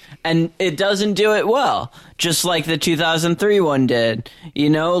did. Yeah. And it doesn't do it well, just like the 2003 one did.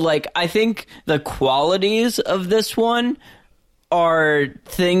 You know, like I think the qualities of this one are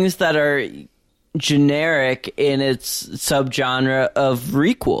things that are generic in its subgenre of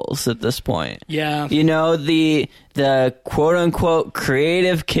requels at this point. Yeah. You know, the quote unquote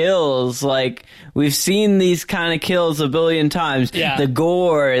creative kills, like we've seen these kind of kills a billion times. Yeah. The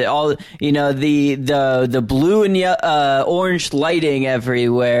gore, all, you know, the blue and orange lighting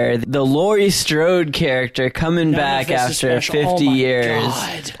everywhere. The Laurie Strode character coming back after 50 years.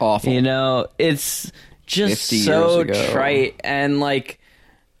 God. Awful. You know, it's just so trite and like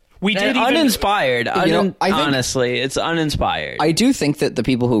uninspired. Honestly, it's uninspired. I do think that the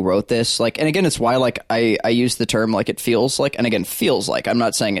people who wrote this, like, and again, it's why, like, I use the term, like, it feels like, and again, feels like, I'm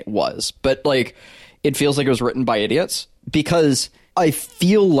not saying it was, but, like, it feels like it was written by idiots, because I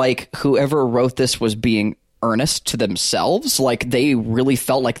feel like whoever wrote this was being earnest to themselves. Like, they really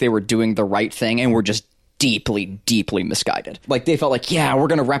felt like they were doing the right thing and were just deeply, deeply misguided. Like, they felt like, yeah, we're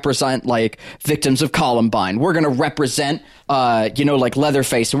going to represent, like, victims of Columbine. We're going to represent, like,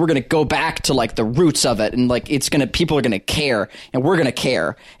 Leatherface, and we're going to go back to, like, the roots of it, and, like, people are going to care, and we're going to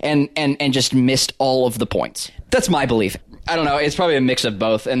care, and just missed all of the points. That's my belief. I don't know. It's probably a mix of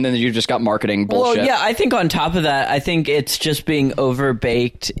both, and then you just got marketing bullshit. Well, yeah, I think on top of that, I think it's just being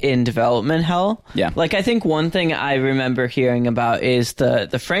overbaked in development hell. Yeah. Like, I think one thing I remember hearing about is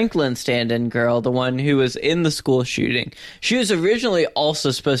the Franklin stand-in girl, the one who was in the school shooting. She was originally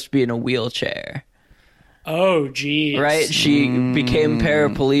also supposed to be in a wheelchair. Oh, geez. Right? She became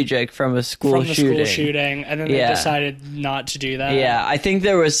paraplegic from a school shooting. And then they decided not to do that. Yeah, I think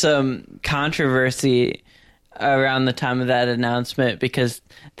there was some controversy around the time of that announcement because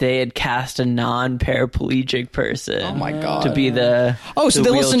they had cast a non-paraplegic person. Oh my god! To be the so they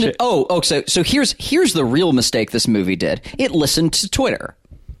listened to so here's the real mistake this movie did. It listened to Twitter.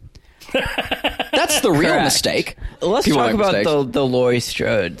 That's the real mistake. Let's talk about the Laurie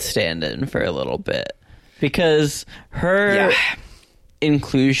Strode stand-in for a little bit, because her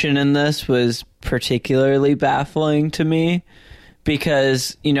inclusion in this was particularly baffling to me.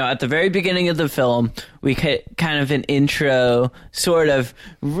 Because, at the very beginning of the film, we get kind of an intro sort of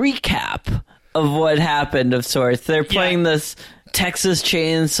recap of what happened of sorts. They're playing this Texas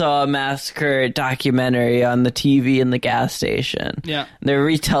Chainsaw Massacre documentary on the TV in the gas station. Yeah. They're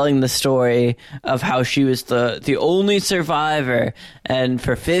retelling the story of how she was the only survivor, and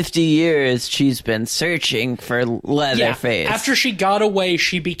for 50 years she's been searching for Leatherface. Yeah. After she got away,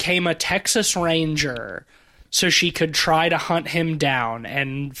 she became a Texas Ranger, so she could try to hunt him down.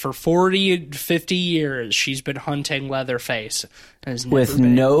 And for 50 years, she's been hunting Leatherface. With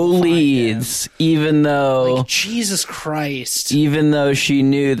no leads, even though... Like, Jesus Christ. Even though she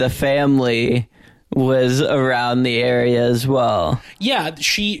knew the family was around the area as well. Yeah,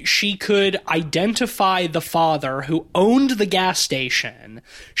 she could identify the father who owned the gas station.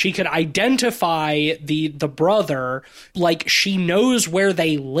 She could identify the brother, like, she knows where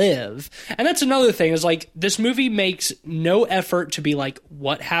they live. And that's another thing, is like, this movie makes no effort to be like,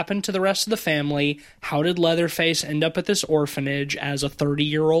 what happened to the rest of the family? How did Leatherface end up at this orphanage as a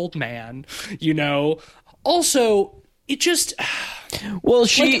 30-year-old man? Also, it just... Well,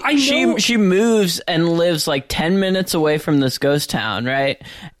 she moves and lives like 10 minutes away from this ghost town, right?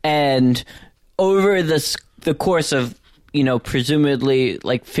 And over the course of, presumably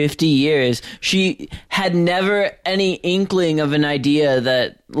like 50 years, she had never any inkling of an idea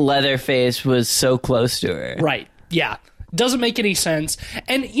that Leatherface was so close to her. Right. Yeah. Doesn't make any sense.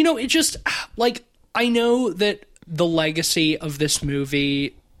 And, it just, like, I know that the legacy of this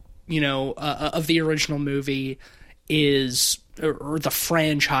movie, of the original movie is... or the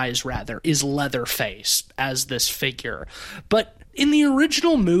franchise, rather, is Leatherface as this figure. But in the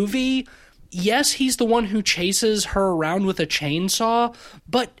original movie, yes, he's the one who chases her around with a chainsaw,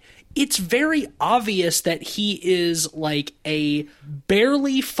 but it's very obvious that he is like a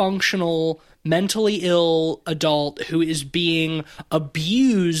barely functional, mentally ill adult who is being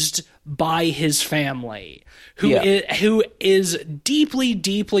abused by his family, who is deeply,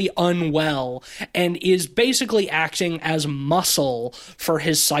 deeply unwell and is basically acting as muscle for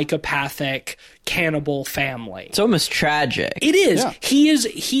his psychopathic cannibal family. It's almost tragic. It is. Yeah. He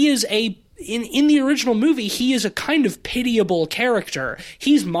is a... In the original movie, he is a kind of pitiable character.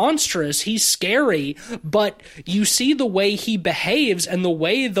 He's monstrous, he's scary, but you see the way he behaves and the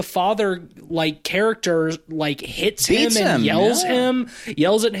way the father, like, character, like, hits him and yells at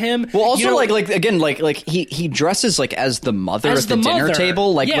him. Well, also, he dresses, like, as the mother at the dinner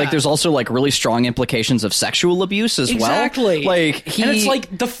table. Like, there's also, like, really strong implications of sexual abuse as well. Exactly. And it's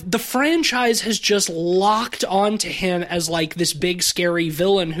like the franchise has just locked onto him as, like, this big, scary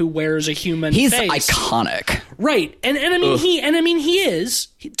villain who wears a human He's face. iconic. Right. And I mean he is.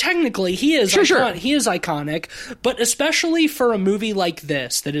 Technically he is he is iconic, but especially for a movie like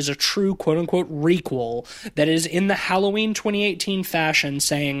this that is a true quote unquote requel, that is in the Halloween 2018 fashion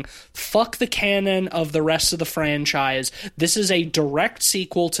saying fuck the canon of the rest of the franchise. This is a direct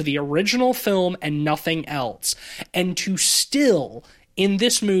sequel to the original film and nothing else. And to still in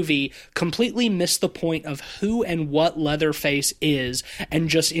this movie completely miss the point of who and what Leatherface is and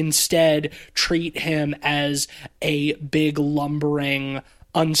just instead treat him as a big lumbering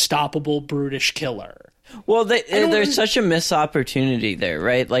unstoppable brutish killer. Well, there's such a missed opportunity there,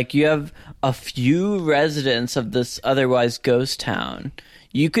 right? Like, you have a few residents of this otherwise ghost town.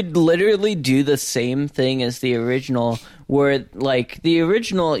 You could literally do the same thing as the original, where, like, the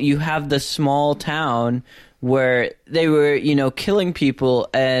original, you have the small town where they were, killing people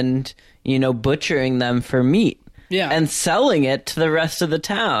and, butchering them for meat. Yeah. And selling it to the rest of the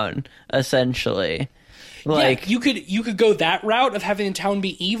town, essentially. Like, yeah, you could go that route of having the town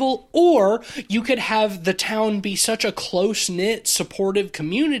be evil, or you could have the town be such a close-knit, supportive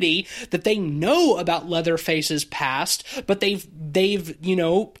community that they know about Leatherface's past, but they've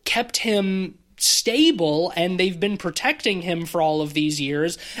kept him stable and they've been protecting him for all of these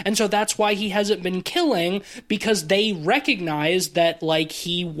years, and so that's why he hasn't been killing, because they recognize that like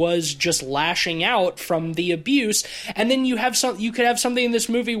he was just lashing out from the abuse. And then you could have something in this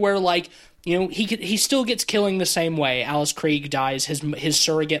movie where like, he still gets killing the same way. Alice Krige dies, his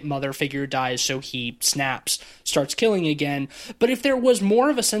surrogate mother figure dies, so he snaps, starts killing again. But if there was more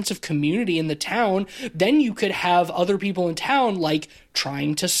of a sense of community in the town, then you could have other people in town like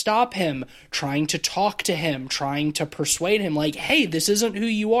trying to stop him, trying to talk to him, trying to persuade him like, hey, this isn't who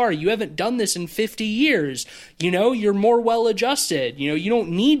you are. You haven't done this in 50 years. You're more well-adjusted. You don't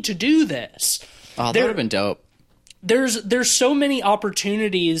need to do this. Oh, that would have been dope. There's so many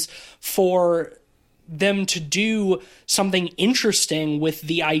opportunities for them to do something interesting with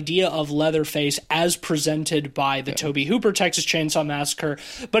the idea of Leatherface as presented by the Tobe Hooper Texas Chainsaw Massacre,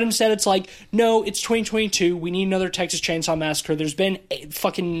 but instead it's like, no, it's 2022, we need another Texas Chainsaw Massacre. There's been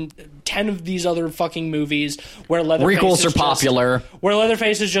fucking 10 of these other fucking movies where Leatherface requels are popular, where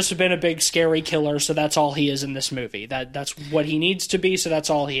Leatherface has just been a big scary killer, so that's all he is in this movie. That's what he needs to be, so that's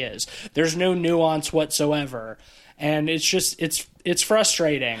all he is. There's no nuance whatsoever. And it's just it's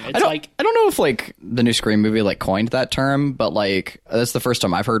frustrating. I don't know if like the new Scream movie like coined that term, but like that's the first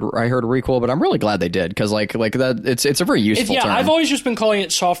time I heard a requel. But I'm really glad they did, because like that it's a very useful term. I've always just been calling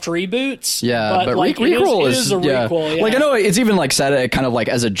it soft reboots. Yeah, but like, requel is a requel. Yeah. Like I know it's even like said it kind of like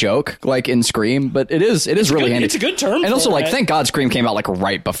as a joke, like in Scream, but it is really handy. It's a good term. And also like thank God Scream came out like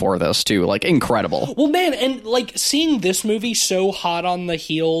right before this too. Like incredible. Well, man, and like seeing this movie so hot on the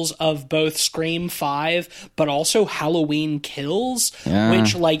heels of both Scream 5, but also Halloween Kills,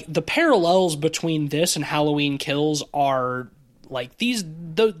 which like the parallels between this and Halloween Kills are like these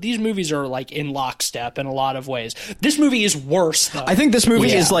movies are like in lockstep in a lot of ways. This movie is worse though. I think this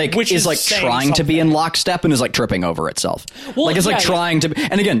movie is like trying to be in lockstep and is like tripping over itself. Well, like it's like trying to.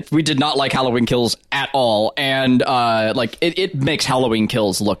 And again, we did not like Halloween Kills at all, and like it makes Halloween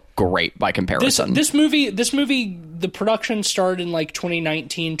Kills look great by comparison. This movie, the production started in like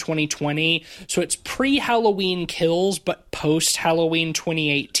 2019, 2020, so it's pre-Halloween Kills but post-Halloween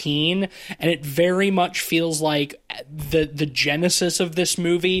 2018, and it very much feels like the genesis of this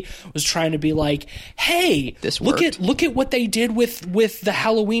movie was trying to be like, hey, look at what they did with the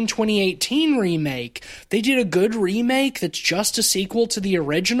Halloween 2018 remake. They did a good remake that's just a sequel to the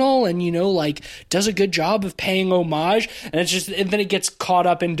original, and like does a good job of paying homage, and then it gets caught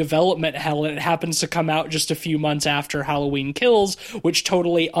up in development hell, and it happens to come out just a few months after Halloween Kills, which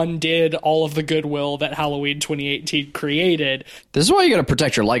totally undid all of the goodwill that Halloween 2018 created. This is why you gotta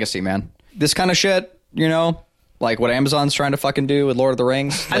protect your legacy, man. This kind of shit, like what Amazon's trying to fucking do with Lord of the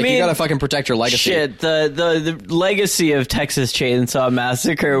Rings. Like, you gotta fucking protect your legacy. Shit, the legacy of Texas Chainsaw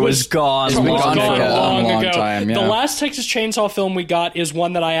Massacre was gone. It's been gone for a long time. Yeah. The last Texas Chainsaw film we got is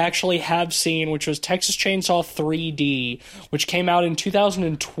one that I actually have seen, which was Texas Chainsaw 3D, which came out in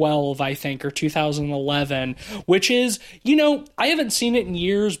 2012, I think, or 2011, which is, I haven't seen it in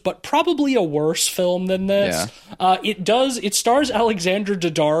years, but probably a worse film than this. Yeah. It stars Alexandra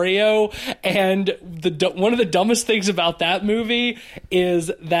Daddario, and one of the dumbest things about that movie is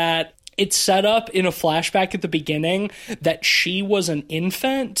that it's set up in a flashback at the beginning that she was an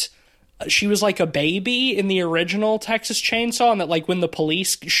infant. She was like a baby in the original Texas Chainsaw, and that like when the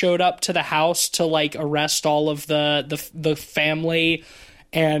police showed up to the house to like arrest all of the family,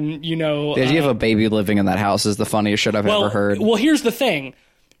 and the idea of a baby living in that house is the funniest shit I've ever heard. Well, here's the thing.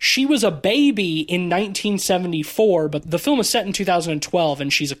 She was a baby in 1974, but the film is set in 2012,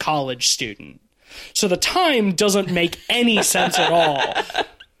 and she's a college student. So the time doesn't make any sense at all.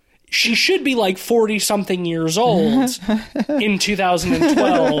 She should be like 40-something years old in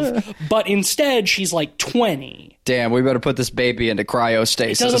 2012, but instead she's like 20. Damn, we better put this baby into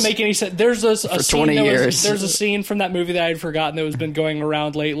cryostasis. It doesn't make any sense. There's a scene 20 years. There's a scene from that movie that I had forgotten that has been going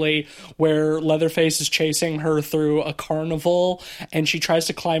around lately where Leatherface is chasing her through a carnival, and she tries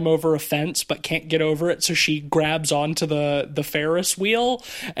to climb over a fence but can't get over it, so she grabs onto the Ferris wheel,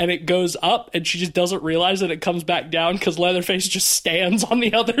 and it goes up, and she just doesn't realize that it comes back down because Leatherface just stands on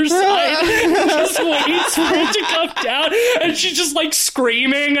the other side and just waits for it to come down, and she's just like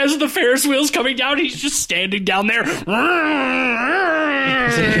screaming as the Ferris wheel's coming down. He's just standing down there.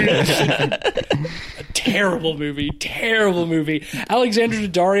 Terrible movie. Alexandra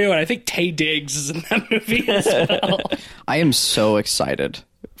Daddario, and I think Taye Diggs is in that movie as well. I am so excited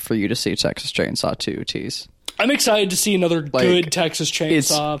for you to see Texas Chainsaw 2, Tease. I'm excited to see another good Texas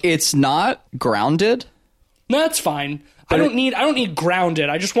Chainsaw. It's not grounded. No, that's fine. I don't need grounded.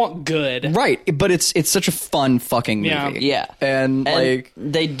 I just want good. Right, but it's such a fun fucking movie. Yeah. And like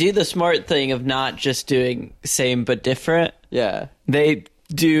they do the smart thing of not just doing same but different. Yeah. They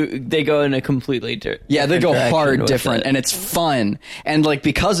go in a completely different they go hard different, and it's fun, and like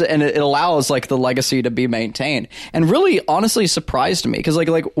it allows like the legacy to be maintained, and really honestly surprised me because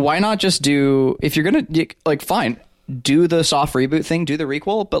like why not just do, if you're gonna like, fine, do the soft reboot thing, do the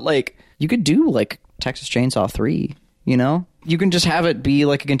requel, but like you could do like Texas Chainsaw 3, you know, you can just have it be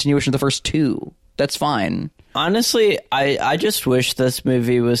like a continuation of the first two. That's fine. Honestly, I just wish this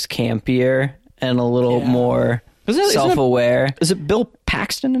movie was campier and a little more self-aware. Is it Bill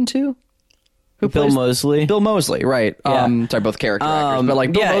Paxton in 2? Bill Moseley. Bill Moseley, right. Yeah. Sorry, both character actors. But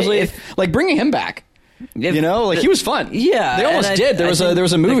like Bill Moseley, like bringing him back. You know, like he was fun. Yeah. They almost did. There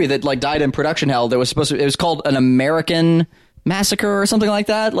was a movie that like died in production hell that was supposed to, it was called An American Massacre or something like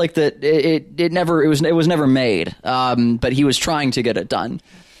that. Like that it was never made. But he was trying to get it done.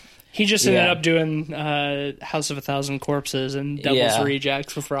 He just ended up doing House of a Thousand Corpses and Devil's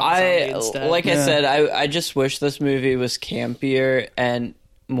Rejects with Rob Zombie instead. Like I said, I just wish this movie was campier and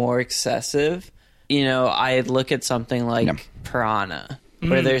more excessive. You know, I look at something like Piranha,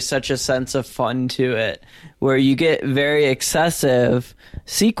 where there's such a sense of fun to it, where you get very excessive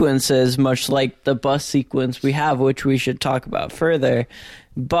sequences, much like the bus sequence we have, which we should talk about further.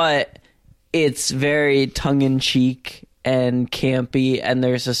 But it's very tongue-in-cheek and campy, and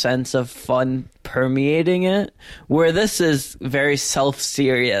there's a sense of fun permeating it, where this is very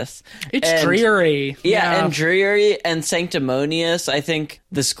self-serious. It's dreary. Yeah, and dreary and sanctimonious. I think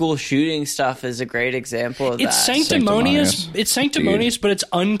the school shooting stuff is a great example of that. It's sanctimonious, but it's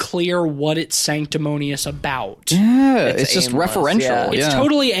unclear what it's sanctimonious about. Yeah, it's just aimless, referential. It's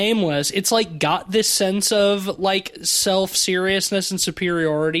totally aimless. It's like got this sense of like self-seriousness and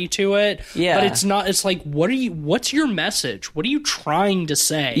superiority to it. Yeah. But it's not, it's like, what's your message? What are you trying to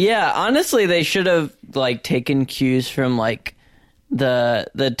say? Yeah, honestly, they should have like taken cues from like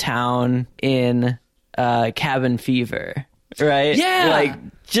the town in Cabin Fever, right? Yeah, like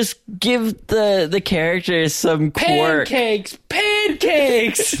just give the characters some quirk.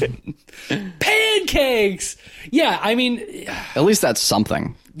 Pancakes. Yeah, I mean, at least that's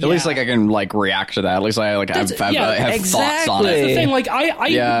something. At least like I can like react to that. At least I like have thoughts on it. That's the thing. Like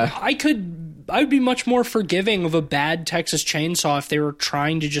I would be much more forgiving of a bad Texas Chainsaw if they were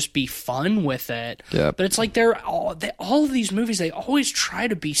trying to just be fun with it. Yeah. But it's like all of these movies, they always try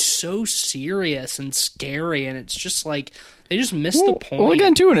to be so serious and scary, and it's just like they just miss the point. Well,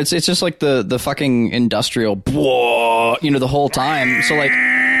 again, too, and it's just like the fucking industrial, you know, the whole time. So like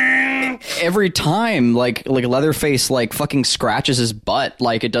every time like Leatherface like fucking scratches his butt,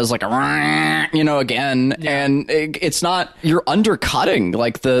 like it does like a, you know, again, and it's not, you're undercutting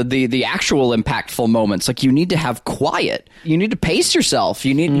like the actual impactful moments. Like you need to have quiet, you need to pace yourself,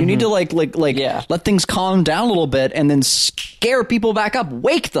 you need to like let things calm down a little bit and then scare people back up,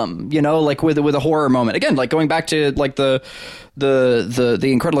 wake them, you know, like with a horror moment. Again, like going back to like the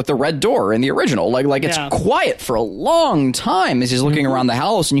incredible, like the Red Door in the original, like it's quiet for a long time as he's looking around the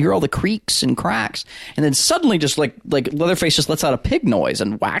house, and you hear all the creaks and cracks, and then suddenly just like Leatherface just lets out a pig noise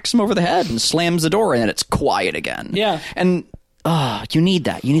and whacks him over the head and slams the door, and then it's quiet again. Yeah, and you need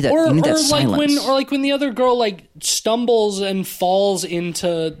that. You need that silence. Like when the other girl like stumbles and falls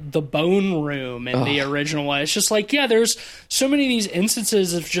into the bone room in the original one. It's just like, there's so many of these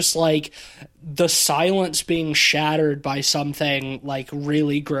instances of just like the silence being shattered by something like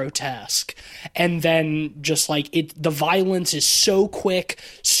really grotesque, and then just like the violence is so quick,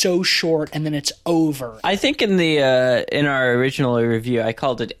 so short, and then it's over. I think in our original review, I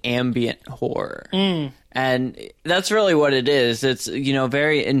called it ambient horror. And that's really what it is. It's, you know,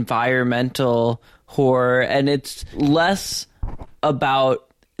 very environmental horror, and it's less about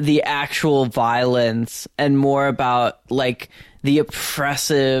the actual violence and more about like the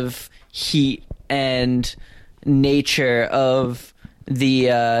oppressive heat and nature of the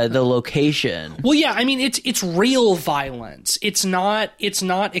location. Well, yeah, I mean it's real violence. It's not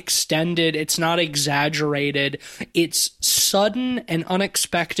extended, it's not exaggerated. It's sudden and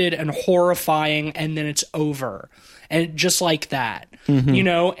unexpected and horrifying, and then it's over. And just like that. You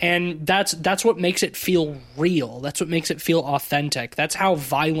know, and that's what makes it feel real. That's what makes it feel authentic. That's how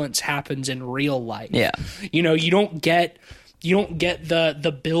violence happens in real life. Yeah. You know, you don't get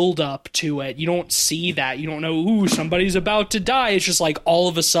the build up to it. You don't see that. You don't know, ooh, somebody's about to die. It's just like all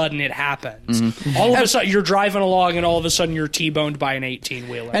of a sudden it happens. All of a sudden you're driving along and all of a sudden you're T-boned by an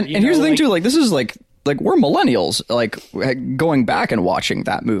 18-wheeler. And here's the thing too, like this is like like we're millennials, like going back and watching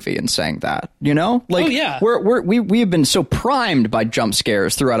that movie and saying that, you know, like, oh, yeah. we have been so primed by jump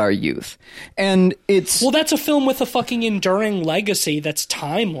scares throughout our youth, and it's well, that's a film with a fucking enduring legacy that's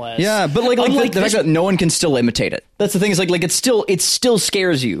timeless. Yeah, but like the fact that no one can still imitate it. That's the thing, is like it still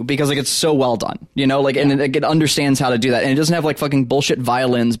scares you because like it's so well done, you know, like, and it understands how to do that, and it doesn't have like fucking bullshit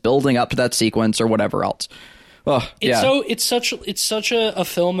violins building up to that sequence or whatever else. Oh, it's such a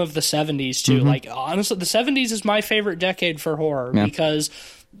film of the 70s too. Like, honestly, the 70s is my favorite decade for horror because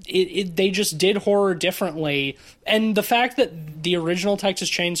they just did horror differently, and the fact that the original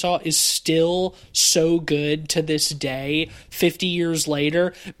Texas Chainsaw is still so good to this day, 50 years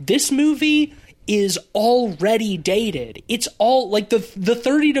later. This movie is already dated. It's all like the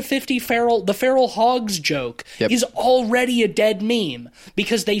 30 to 50 feral hogs joke is already a dead meme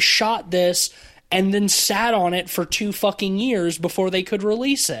because they shot this and then sat on it for 2 fucking years before they could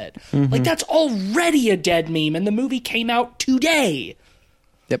release it. Like, that's already a dead meme, and the movie came out today.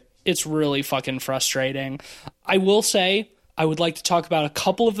 Yep. It's really fucking frustrating. I will say, I would like to talk about a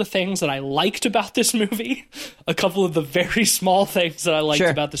couple of the things that I liked about this movie. A couple of the very small things that I liked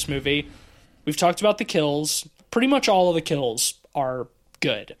about this movie. We've talked about the kills. Pretty much all of the kills are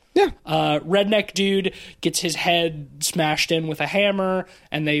good. Yeah. Redneck dude gets his head smashed in with a hammer,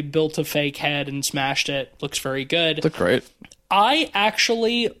 and they built a fake head and smashed it. Looks very good. Look great. I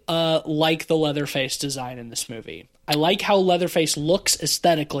actually like the Leatherface design in this movie. I like how Leatherface looks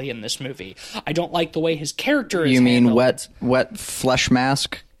aesthetically in this movie. I don't like the way his character is handled. wet flesh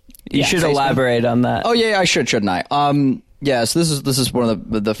mask? You should elaborate on that. Oh yeah, I shouldn't I? Yeah, so this is one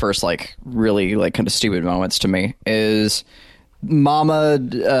of the first like really like kind of stupid moments to me is Mama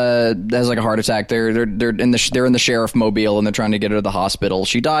has like a heart attack. They're in the sheriff mobile and they're trying to get her to the hospital.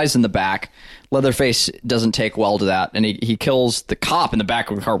 She dies in the back. Leatherface doesn't take well to that, and he kills the cop in the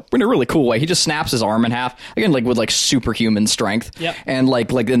back of the car in a really cool way. He just snaps his arm in half again, like with like superhuman strength, and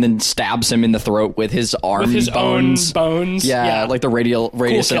like and then stabs him in the throat with his arm with his bones. own bones. Yeah, like the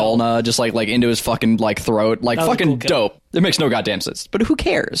radius and ulna, just like into his fucking like throat, like fucking dope. It makes no goddamn sense, but who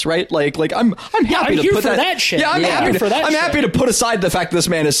cares, right? Like I'm happy to put that shit. Yeah, I'm happy to put aside the fact that this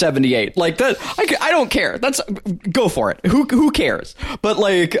man is 78. Like that, I don't care. Go for it. Who cares? But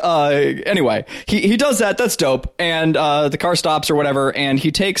like anyway, he does that. That's dope. And the car stops or whatever, and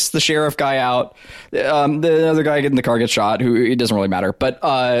he takes the sheriff guy out. The other guy in the car gets shot. Who it doesn't really matter.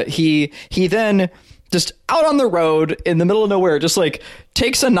 But he then just out on the road in the middle of nowhere, just like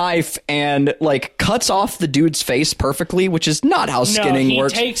takes a knife and like cuts off the dude's face perfectly, which is not how skinning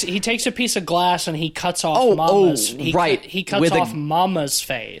works. He takes a piece of glass and he cuts off Mama's. He cuts off Mama's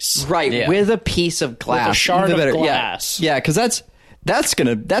face. Right, with a piece of glass, with a shard of glass. Yeah, because that's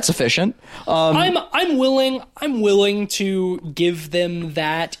efficient. I'm willing to give them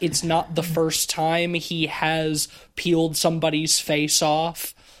that. It's not the first time he has peeled somebody's face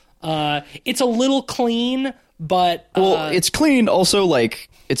off. It's a little clean, but it's clean. Also, like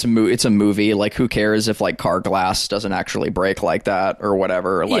it's a movie. Like, who cares if like car glass doesn't actually break like that or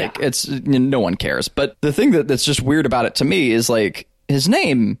whatever? Like, it's no one cares. But the thing that's just weird about it to me is like his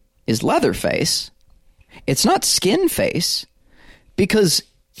name is Leatherface. It's not Skinface, because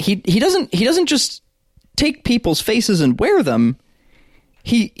he doesn't just take people's faces and wear them.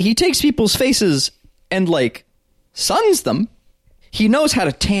 He takes people's faces and like suns them. He knows how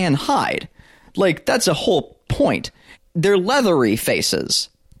to tan hide. Like, that's a whole point. They're leathery faces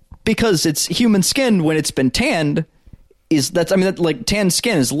because it's human skin when it's been tanned. Like tanned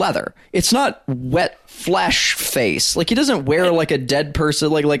skin is leather. It's not wet flesh face. Like, he doesn't wear like a dead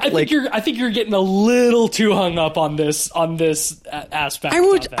person. I think you're getting a little too hung up on this aspect. I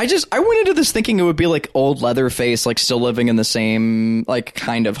went into this thinking it would be like old Leatherface, like still living in the same like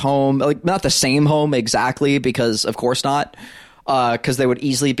kind of home, like not the same home exactly, because of course not. Because they would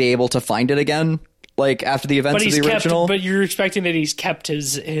easily be able to find it again, like after the events of the original. But you're expecting that he's kept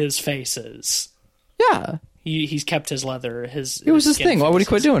his faces. Yeah, he's kept his leather. It was his thing. Why would he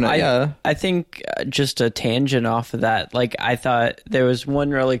quit doing it? I think just a tangent off of that. Like, I thought there was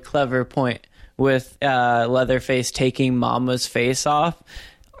one really clever point with Leatherface taking Mama's face off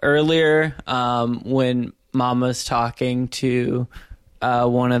earlier when Mama's talking to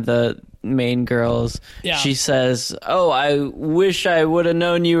one of the main girls. She says, "Oh, I wish I would have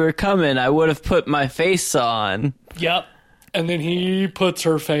known you were coming. I would have put my face on." Yep. And then he puts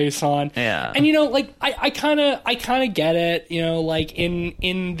her face on. Yeah. And like I kind of get it, like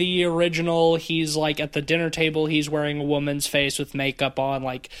in the original, he's like at the dinner table, he's wearing a woman's face with makeup on,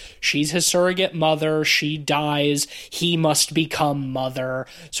 like she's his surrogate mother, she dies, he must become mother,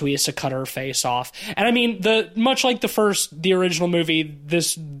 so he has to cut her face off. And I mean, much like the original movie,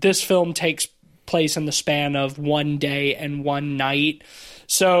 this film takes place in the span of one day and one night.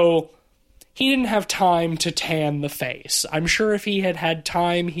 So he didn't have time to tan the face. I'm sure if he had had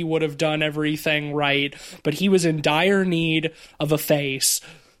time, he would have done everything right, but he was in dire need of a face,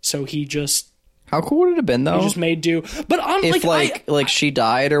 so he just... How cool would it have been, though? He just made do. But I'm if, like, she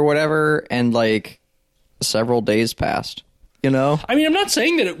died or whatever, and, like, several days passed. You know? I mean, I'm not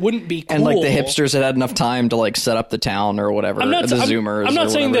saying that it wouldn't be cool. And, like, the hipsters had not enough time to, like, set up the town or whatever. Zoomers. I'm not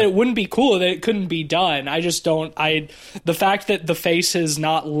saying that it wouldn't be cool, that it couldn't be done. I just don't... The fact that the face has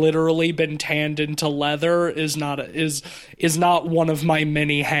not literally been tanned into leather is not one of my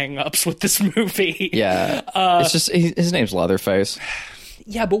many hang-ups with this movie. Yeah. It's just... His name's Leatherface.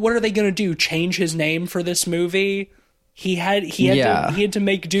 Yeah, but what are they going to do? Change his name for this movie? He had to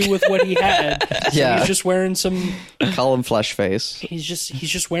make do with what he had. So he's just wearing some... Call him Flesh Face. He's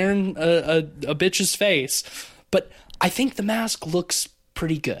just wearing a bitch's face. But I think the mask looks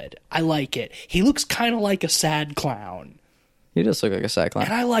pretty good. I like it. He looks kind of like a sad clown. He does look like a sad clown.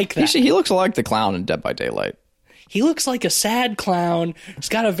 And I like that. He looks like the clown in Dead by Daylight. He looks like a sad clown. He's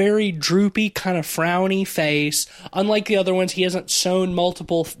got a very droopy, kind of frowny face. Unlike the other ones, he hasn't sewn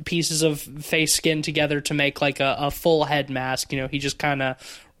multiple pieces of face skin together to make like a full head mask. You know, he just kind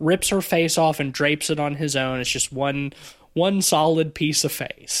of rips her face off and drapes it on his own. It's just one solid piece of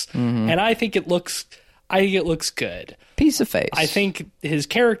face. Mm-hmm. And I think it looks good. Piece of face. I think his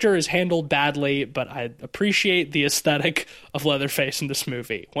character is handled badly, but I appreciate the aesthetic of Leatherface in this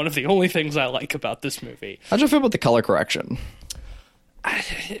movie. One of the only things I like about this movie. How'd you feel about the color correction?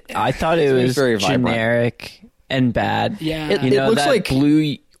 I thought it was very generic and bad. Yeah. It looks like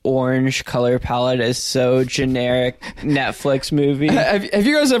blue-orange color palette is so generic Netflix movie. Have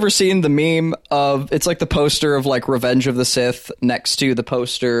you guys ever seen the meme of, it's like the poster of like Revenge of the Sith next to the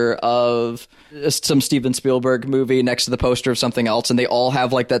poster of some Steven Spielberg movie next to the poster of something else, and they all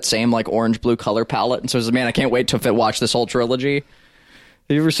have like that same like orange-blue color palette, and so it's man, I can't wait to watch this whole trilogy. Have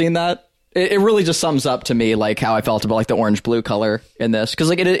you ever seen that? It really just sums up to me like how I felt about like the orange blue color in this, because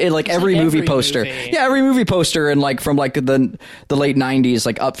like it like every movie poster, every movie poster and like from like the late 90s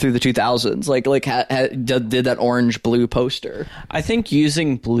like up through the 2000s did that orange blue poster. I think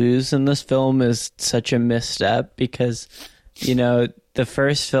using blues in this film is such a misstep because the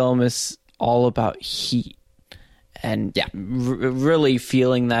first film is all about heat and really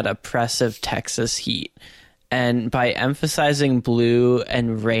feeling that oppressive Texas heat. And by emphasizing blue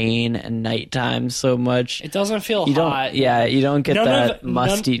and rain and nighttime so much, it doesn't feel hot. You don't get that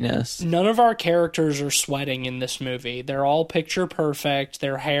mustiness. None of our characters are sweating in this movie. They're all picture perfect.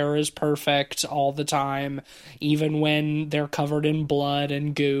 Their hair is perfect all the time, even when they're covered in blood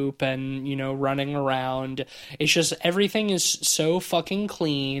and goop and, running around. It's just everything is so fucking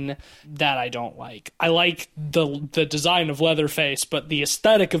clean that I don't like. I like the design of Leatherface, but the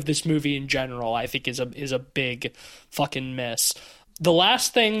aesthetic of this movie in general, I think, is a big fucking miss. The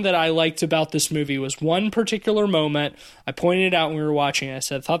last thing that I liked about this movie was one particular moment. I pointed it out when we were watching it. I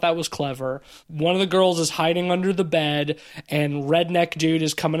said, I thought that was clever. One of the girls is hiding under the bed, and redneck dude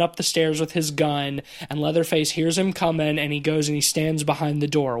is coming up the stairs with his gun, and Leatherface hears him coming, and he goes and he stands behind the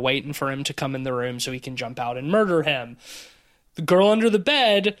door, waiting for him to come in the room so he can jump out and murder him. The girl under the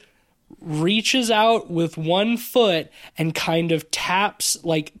bed reaches out with one foot and kind of taps,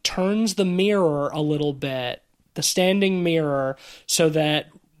 like turns the mirror a little bit, the standing mirror, so that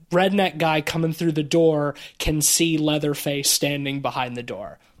redneck guy coming through the door can see Leatherface standing behind the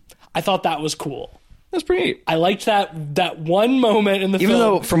door. I thought that was cool. That's pretty neat. I liked that one moment in the film. Even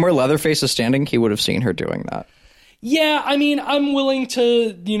though from where Leatherface is standing, he would have seen her doing that. Yeah, I mean, I'm willing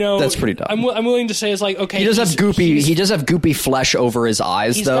to, That's pretty dumb. I'm willing to say it's like, okay. He does have goopy flesh over his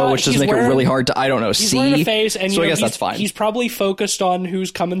eyes, though, which does make it really hard to, see. He's wearing a face, and so I guess that's fine. He's probably focused on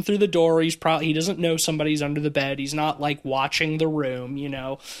who's coming through the door. He doesn't know somebody's under the bed. He's not, like, watching the room,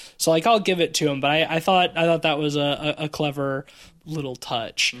 So, like, I'll give it to him, but I thought that was a clever little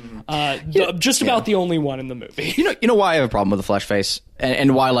touch. Just about the only one in the movie. You know why I have a problem with the flesh face?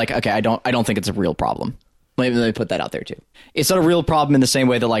 And why, like, okay, I don't think it's a real problem. Let me put that out there too. It's not a real problem in the same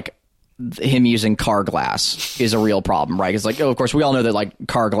way that like him using car glass is a real problem, right? It's like, of course, we all know that like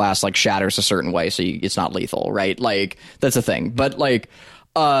car glass like shatters a certain way, so it's not lethal, right? Like that's a thing. But like,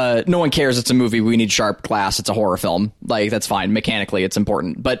 no one cares. It's a movie. We need sharp glass. It's a horror film. Like that's fine. Mechanically, it's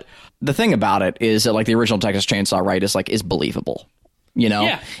important. But the thing about it is that like the original Texas Chainsaw, right, is believable.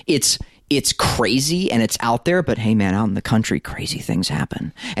 Yeah. It's crazy and it's out there, but hey, man, out in the country, crazy things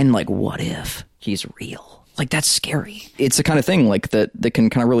happen. And like, what if he's real? Like that's scary. It's the kind of thing like that can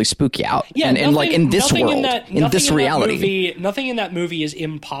kind of really spook you out. Yeah, and like in this world, in this reality, nothing in that movie is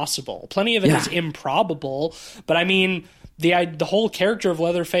impossible. Plenty of it is improbable. But I mean, the whole character of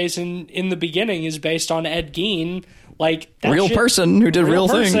Leatherface in the beginning is based on Ed Gein, like that real person who did real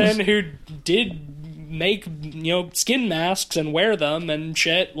things, who did make skin masks and wear them and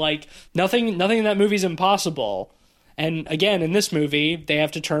shit. Like nothing in that movie's impossible. And again, in this movie, they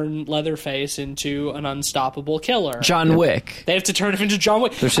have to turn Leatherface into an unstoppable killer. John Wick. They have to turn him into John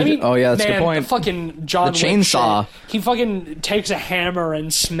Wick. That's a good point. The fucking John the Wick chainsaw. Shit. He fucking takes a hammer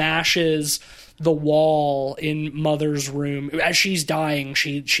and smashes the wall in Mother's room. As she's dying,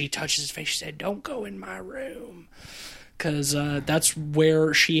 she touches his face. She said, "Don't go in my room." Because that's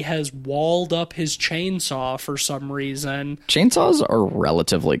where she has walled up his chainsaw for some reason. Chainsaws are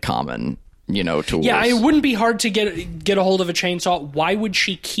relatively common, tools. Yeah, it wouldn't be hard to get a hold of a chainsaw. Why would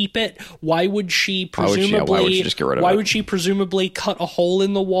she keep it? Why would she presumably? Why would she just get rid of it? Why would she presumably cut a hole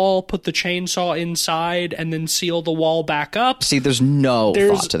in the wall, put the chainsaw inside, and then seal the wall back up? See, there's no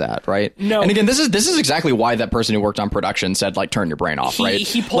thought to that, right? No. And again, this is exactly why that person who worked on production said, like, turn your brain off, right?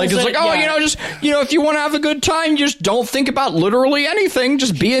 He pulls it, if you want to have a good time, just don't think about literally anything.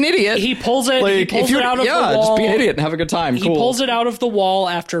 Just be an idiot. He pulls it. Like, he pulls it out of the wall. Just be an idiot and have a good time. He pulls it out of the wall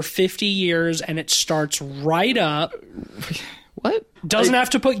after 50 years. And it starts right up. What? Doesn't have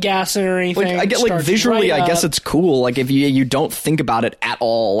to put gas in or anything. Like, I get like visually, I guess it's cool. Like if you don't think about it at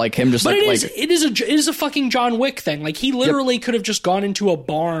all, like him just. But it is a fucking John Wick thing. Like he literally could have just gone into a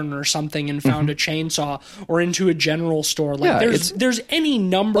barn or something and found a chainsaw, or into a general store. Like there's any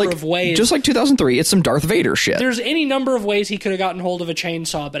number of ways. Just like 2003, it's some Darth Vader shit. There's any number of ways he could have gotten hold of a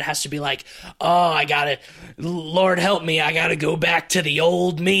chainsaw, but it has to be like, I gotta, Lord help me, I gotta go back to the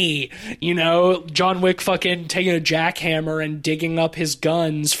old me. John Wick fucking taking a jackhammer and digging up his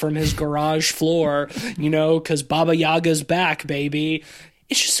guns from his garage floor, because Baba Yaga's back, baby.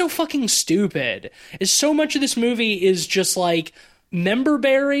 It's just so fucking stupid. It's so much of this movie is just like member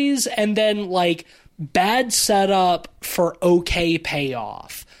berries and then like bad setup for okay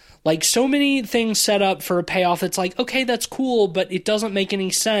payoff. Like so many things set up for a payoff that's like, okay, that's cool, but it doesn't make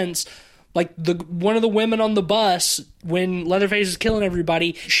any sense. Like one of the women on the bus, when Leatherface is killing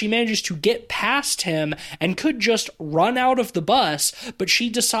everybody, she manages to get past him and could just run out of the bus, but she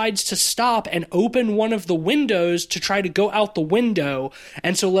decides to stop and open one of the windows to try to go out the window,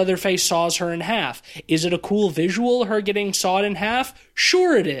 and so Leatherface saws her in half. Is it a cool visual, her getting sawed in half?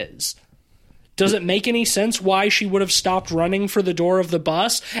 Sure it is. Does it make any sense why she would have stopped running for the door of the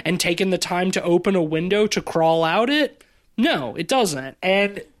bus and taken the time to open a window to crawl out it? No, it doesn't.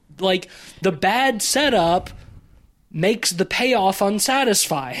 And like the bad setup makes the payoff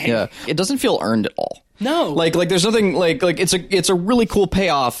unsatisfying. Yeah, it doesn't feel earned at all. No, like there's nothing like it's a really cool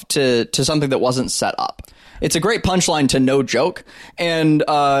payoff to something that wasn't set up. It's a great punchline to no joke, and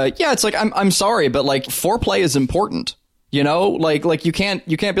it's like I'm sorry, but like foreplay is important. Like you can't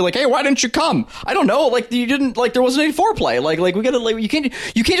be like, hey, why didn't you come? I don't know. Like you didn't, like there wasn't any foreplay. Like we gotta, like you can't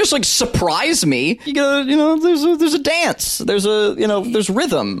just like surprise me. You gotta, there's a dance. There's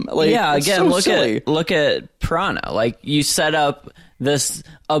rhythm. Like again, so look at Piranha. Like you set up this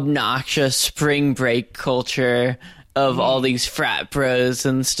obnoxious spring break culture of all these frat bros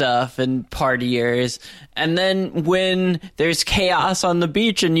and stuff and partiers. And then when there's chaos on the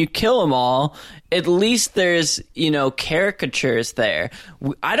beach and you kill them all, at least there's, caricatures there.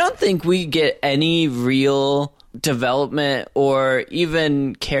 I don't think we get any real development or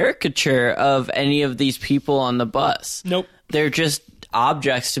even caricature of any of these people on the bus. Nope. They're just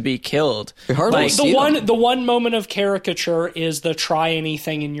objects to be killed. The one moment of caricature is the try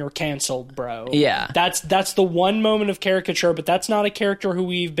anything and you're canceled, bro. Yeah. That's the one moment of caricature, but that's not a character who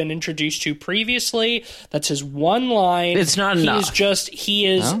we've been introduced to previously. That's his one line. It's not enough. He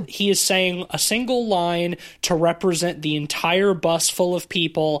is saying a single line to represent the entire bus full of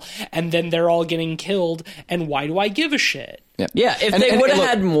people, and then they're all getting killed, and why do I give a shit? Yeah, if they would have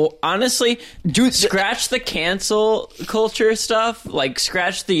had more, honestly, scratch the cancel culture stuff, like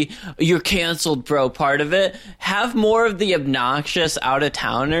scratch the you're canceled bro part of it, have more of the obnoxious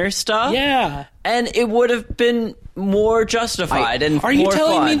out-of-towner stuff. Yeah. And it would have been more justified and Are you more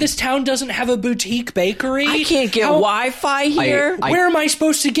telling fun. me this town doesn't have a boutique bakery? I can't get Wi-Fi here. Where am I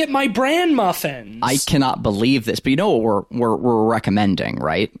supposed to get my bran muffins? I cannot believe this, but you know what we're recommending,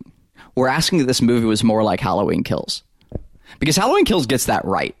 right? We're asking that this movie was more like Halloween Kills. Because Halloween Kills gets that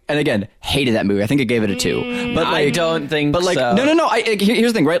right. And again, hated that movie. I think I gave it a 2. But I don't think so. No.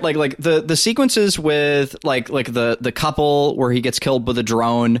 Here's the thing, right? Like the sequences with like the couple where he gets killed with a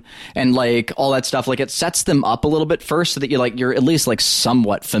drone and like all that stuff, like it sets them up a little bit first so that you're at least like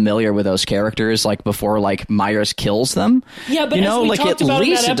somewhat familiar with those characters like before like Myers kills them. Yeah, but as we talked about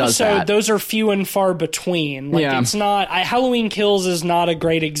in that episode, those are few and far between. Like it's not Halloween Kills is not a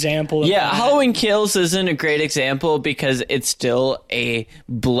great example of that. Halloween Kills isn't a great example because it's still a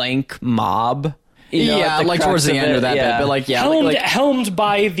blank mob. Like towards the end of that bit, but like, helmed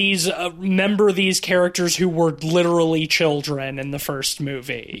by these these characters who were literally children in the first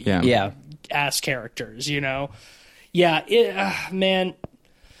movie. Ass characters, man.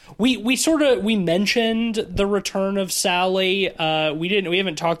 We mentioned the return of Sally. We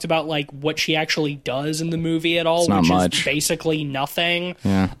haven't talked about like what she actually does in the movie at all, which is basically nothing.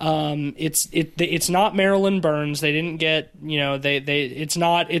 Yeah. It's not Marilyn Burns. They didn't get, it's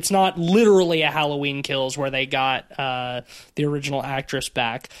not literally a Halloween Kills where they got the original actress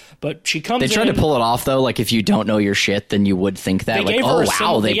back, but she comes in. They tried to pull it off though. Like if you don't know your shit, then you would think that they brought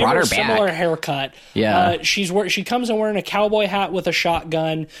her back. Similar haircut. Yeah. She comes in wearing a cowboy hat with a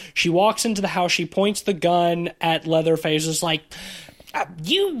shotgun. She walks into the house. She points the gun at Leatherface. It's like,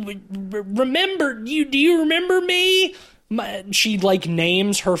 do you remember me? She like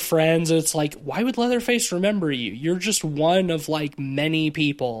names her friends. And it's like, why would Leatherface remember you? You're just one of like many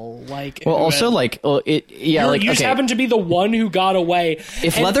people. Like, well, also like, you just happen to be the one who got away.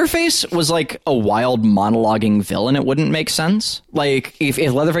 If Leatherface was like a wild monologuing villain, it wouldn't make sense. Like if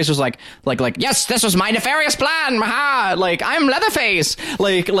Leatherface was like, yes, this was my nefarious plan. Maha! Like I'm Leatherface.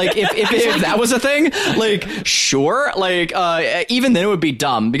 Like if that was a thing, like sure. Like even then it would be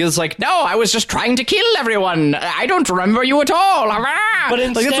dumb because it's like, no, I was just trying to kill everyone. I don't remember you at all. But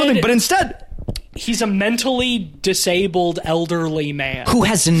instead, he's a mentally disabled elderly man who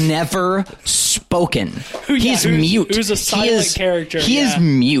has never spoken. He's mute. Who's a silent character. He is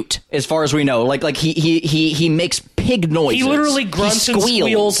mute, as far as we know. Like he makes pig noises. He literally grunts and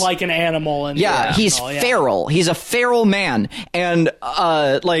squeals like an animal. He's feral. He's a feral man, and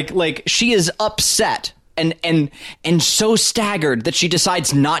like she is upset. And so staggered that she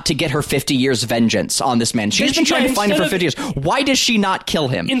decides not to get her 50 years vengeance on this man. She's been trying to find him for 50 years. Why does she not kill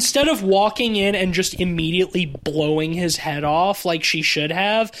him? Instead of walking in and just immediately blowing his head off like she should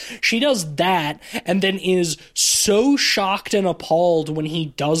have, she does that and then is so shocked and appalled when he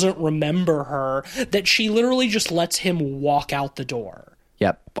doesn't remember her that she literally just lets him walk out the door.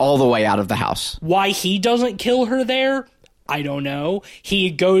 Yep, all the way out of the house. Why he doesn't kill her there? I don't know. He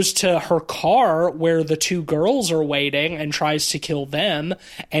goes to her car where the two girls are waiting and tries to kill them.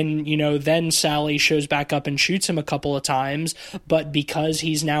 And, then Sally shows back up and shoots him a couple of times. But because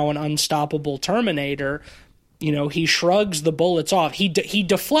he's now an unstoppable Terminator, he shrugs the bullets off. He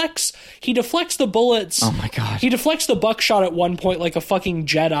deflects the bullets. Oh my God. He deflects the buckshot at one point like a fucking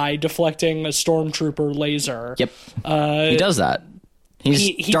Jedi deflecting a stormtrooper laser. Yep. He does that.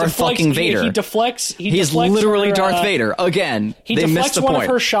 He's Darth fucking Vader. He deflects. He's literally Darth Vader again. He deflects one of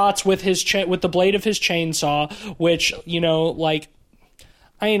her shots with with the blade of his chainsaw, which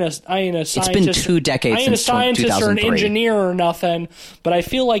I ain't a scientist. It's been 2 decades. I ain't a scientist or an engineer or nothing, but I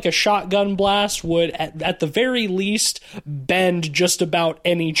feel like a shotgun blast would, at the very least, bend just about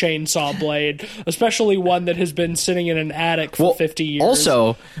any chainsaw blade, especially one that has been sitting in an attic for 50 years.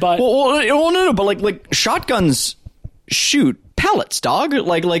 Also, but shotguns shoot pellets, dog.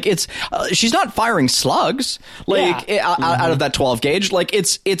 Like it's she's not firing slugs out of that 12 gauge. Like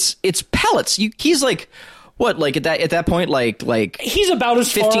it's pellets. He's like what, like at that point, like he's about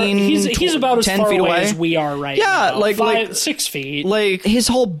as 15, he's about as 10 far feet away as we are right now. Yeah, 6 feet. Like his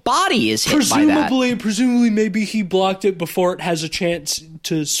whole body is hit by that. Presumably, maybe he blocked it before it has a chance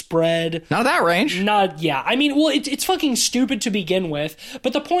to spread. Not at that range. I mean, well, it's fucking stupid to begin with.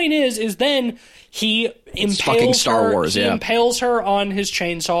 But the point is then he impales her. He impales her on his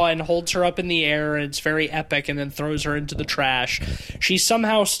chainsaw and holds her up in the air, and it's very epic, and then throws her into the trash. She's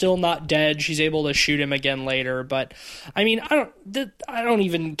somehow still not dead. She's able to shoot him again later, but I mean, I don't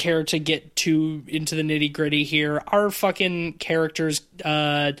even care to get too into the nitty gritty here. Our fucking characters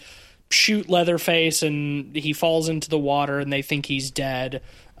shoot Leatherface, and he falls into the water, and they think he's dead.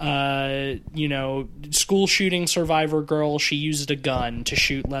 School shooting survivor girl, she used a gun to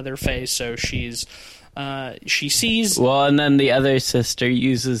shoot Leatherface, so she sees... Well, and then the other sister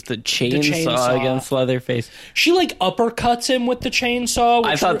uses the chainsaw against Leatherface. She, uppercuts him with the chainsaw.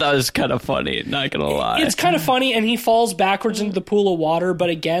 I thought that was kind of funny, not gonna lie. It's kind of funny, and he falls backwards into the pool of water, but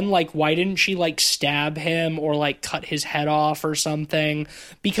again, why didn't she, stab him or, cut his head off or something?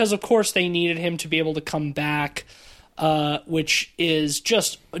 Because, of course, they needed him to be able to come back, which is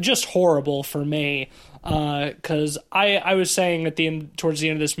just horrible for me. Because I was saying towards the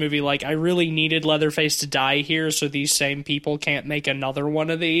end of this movie, I really needed Leatherface to die here, so these same people can't make another one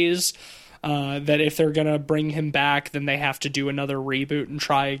of these. That if they're gonna bring him back, then they have to do another reboot and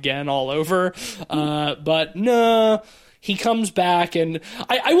try again all over. But no, he comes back, and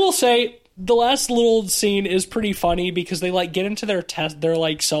I will say, the last little scene is pretty funny because they like get into their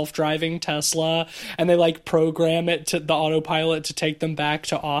like self-driving Tesla and they like program it to the autopilot to take them back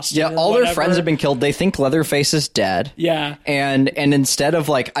to Austin. Yeah, all their friends have been killed. They think Leatherface is dead. Yeah. And instead of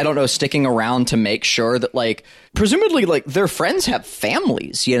like, I don't know, sticking around to make sure that like, presumably like their friends have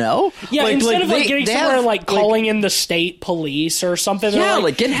families, you know? Yeah, like, instead of like getting somewhere have, like calling in the state police or something. Yeah,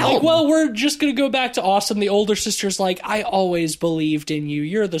 like get help. Like, well, we're just going to go back to Austin. The older sister's like, I always believed in you.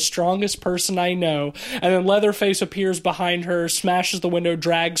 You're the strongest person I know. And then Leatherface appears behind her, smashes the window,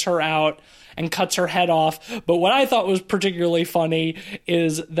 drags her out, and cuts her head off. But what I thought was particularly funny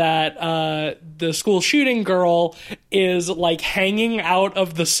is that the school shooting girl is like hanging out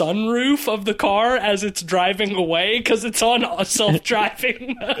of the sunroof of the car as it's driving away because it's on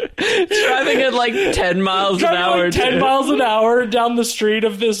self-driving. It's driving at like 10 miles an hour. Like 10 miles an hour down the street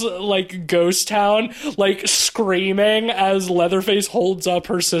of this like ghost town, like screaming as Leatherface holds up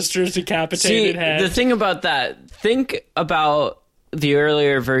her sister's decapitated head. The thing about that, think about the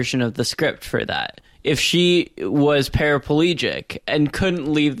earlier version of the script for that. If she was paraplegic and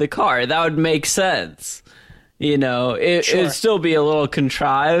couldn't leave the car, that would make sense. You know, it'd still be a little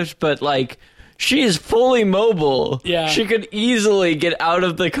contrived, but like, she is fully mobile. Yeah. She could easily get out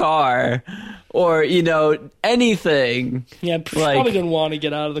of the car or, you know, anything. Yeah, probably didn't want to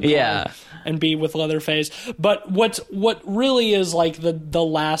get out of the car and be with Leatherface. But what really is like the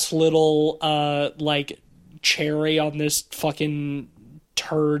last little like cherry on this fucking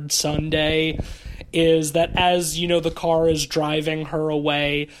turd sundae is that as, you know, the car is driving her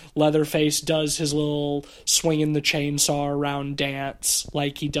away, Leatherface does his little swinging the chainsaw around dance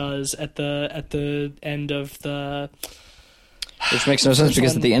like he does at the end of the... Which makes no sense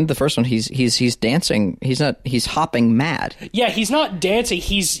because at the end of the first one, he's dancing. He's hopping mad. Yeah, he's not dancing.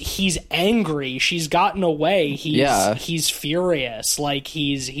 He's angry. She's gotten away. He's furious. Like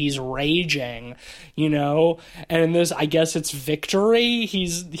he's raging, you know. And in this, I guess it's victory.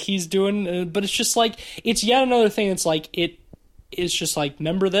 He's doing, but it's just like it's yet another thing. It's like it's just like,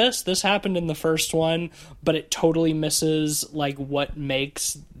 remember this happened in the first one, but it totally misses like what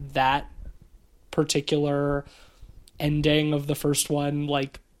makes that particular ending of the first one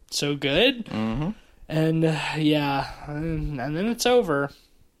like so good. Mm-hmm. And and then it's over.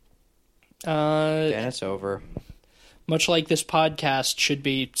 And it's over. Much like this podcast should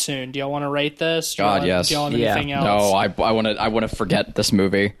be soon. Do y'all want to rate this? Yes. Do y'all have anything else? No, I want to forget this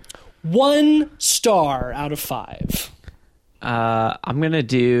movie. 1 star out of 5. I'm gonna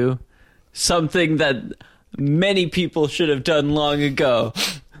do something that many people should have done long ago.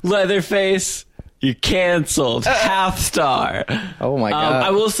 Leatherface, you canceled. Half star. Oh my god!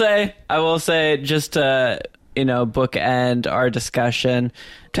 I will say, just to bookend our discussion,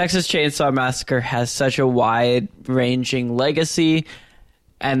 Texas Chainsaw Massacre has such a wide-ranging legacy,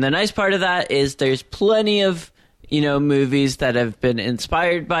 and the nice part of that is there's plenty of movies that have been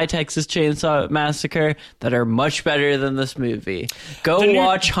inspired by Texas Chainsaw Massacre that are much better than this movie. Go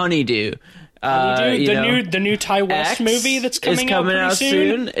watch Honeydew. The new Ty West X movie that's coming out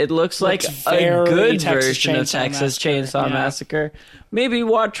soon. It looks like a good version of Texas Chainsaw Massacre. Maybe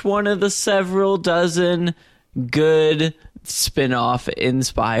watch one of the several dozen good spin-off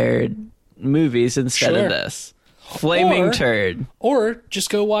inspired movies instead of this. Flaming turd. Or just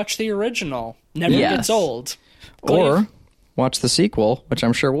go watch the original. Never gets old. Or watch the sequel, which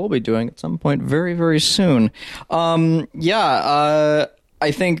I'm sure we'll be doing at some point very, very soon. I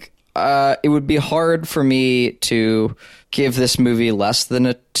think it would be hard for me to give this movie less than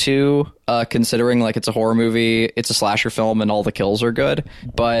a 2, considering like it's a horror movie, it's a slasher film, and all the kills are good.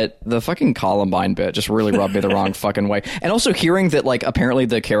 But the fucking Columbine bit just really rubbed me the wrong fucking way. And also hearing that like apparently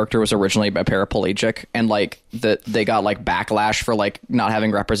the character was originally a paraplegic, and like that they got like backlash for like not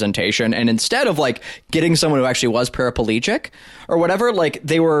having representation, and instead of like getting someone who actually was paraplegic or whatever, like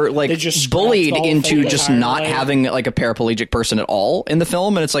they were like just bullied into just not having like a paraplegic person at all in the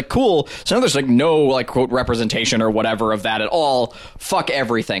film. And it's like, cool, so now there's like no like quote representation or whatever of that at all. Fuck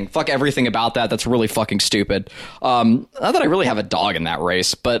everything about that. That's really fucking stupid. Not that I really have a dog in that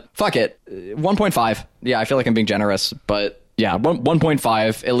race, but fuck it. 1.5. Yeah, I feel like I'm being generous, but yeah,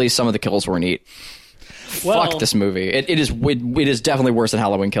 1.5. At least some of the kills were neat. Fuck this movie. It is definitely worse than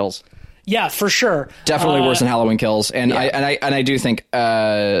Halloween Kills. Yeah, for sure. Definitely worse than Halloween Kills, and I do think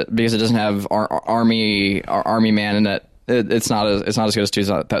because it doesn't have Army Man in it, It's not as good as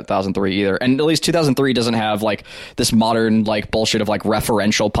 2003 either. And at least 2003 doesn't have like this modern like bullshit of like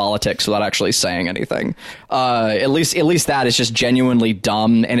referential politics without actually saying anything. At least that is just genuinely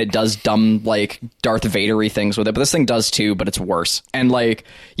dumb, and it does dumb like Darth Vader-y things with it. But this thing does too, but it's worse. And like,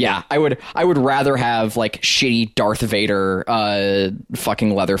 yeah, I would rather have like shitty Darth Vader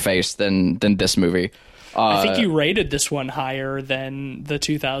fucking Leatherface than this movie. I think you rated this one higher than the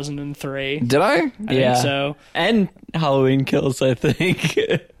 2003. Did I? I think so. And Halloween Kills, I think.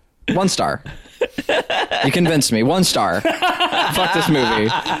 1 star. You convinced me. 1 star. Fuck this movie.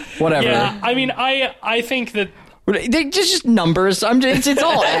 Whatever. Yeah, I mean, I think that they just numbers. It's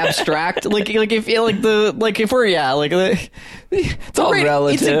all abstract. If we're it's all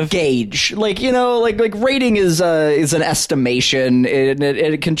relative. It's a gauge. Like rating is an estimation.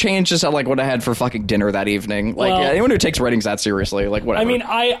 It can change just how, like what I had for fucking dinner that evening. Like anyone who takes ratings that seriously, like whatever. I mean,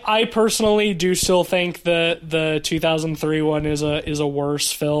 I personally do still think the 2003 one is a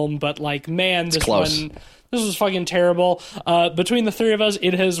worse film, but like, man, this close. one. This was fucking terrible. Between the three of us,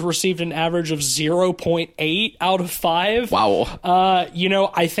 it has received an average of 0.8 out of 5. Wow.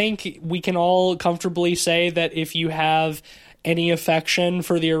 I think we can all comfortably say that if you have any affection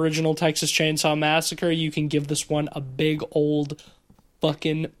for the original Texas Chainsaw Massacre, you can give this one a big old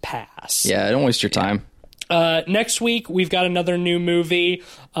fucking pass. Yeah, don't waste your time. Next week, we've got another new movie.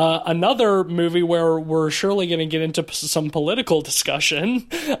 Another movie where we're surely going to get into some political discussion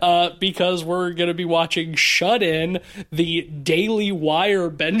because we're going to be watching Shut In, the Daily Wire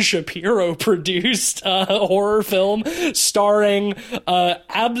Ben Shapiro produced horror film starring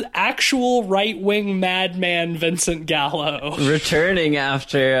actual right-wing madman Vincent Gallo. Returning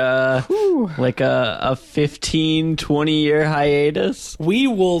after a 15, 20-year hiatus. We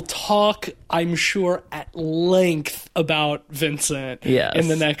will talk, I'm sure, at length about Vincent in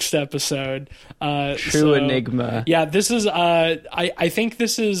the next episode. True enigma. Yeah, this is I think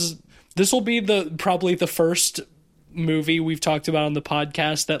this will be probably the first movie we've talked about on the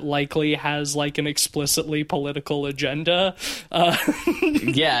podcast that likely has like an explicitly political agenda.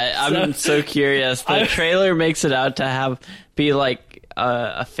 I'm so curious. The trailer makes it out to be like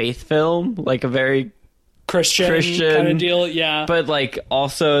a faith film, like a very Christian kind of deal, yeah. But like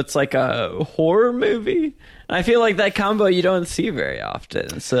also it's like a horror movie. I feel like that combo you don't see very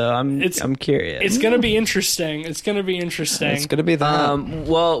often, so I'm curious. It's gonna be interesting. It's gonna be that.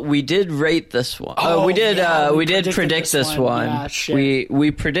 Well, we did rate this one. We did predict this one. Yeah, shit.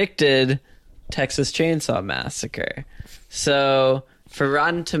 We predicted Texas Chainsaw Massacre. So for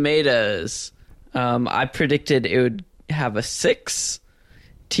Rotten Tomatoes, I predicted it would have a 6.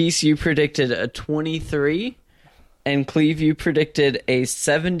 Tease, you predicted a 23, and Cleve, you predicted a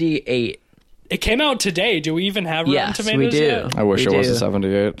 78. It came out today. Do we even have Rotten Tomatoes? We do. Yet? I wish it was a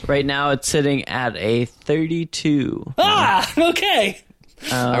 78. Right now, it's sitting at a 32. Okay.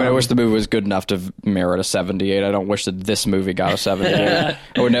 I wish the movie was good enough to merit a 78. I don't wish that this movie got a 78.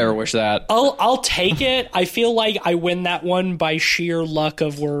 I would never wish that. I'll take it. I feel like I win that one by sheer luck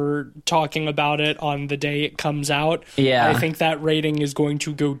of we're talking about it on the day it comes out. Yeah. I think that rating is going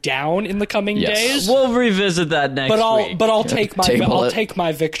to go down in the coming days. We'll revisit that next week. But I'll take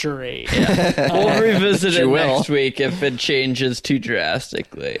my victory. Yeah. We'll revisit it next week if it changes too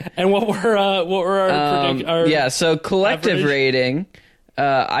drastically. And what were our so collective average rating.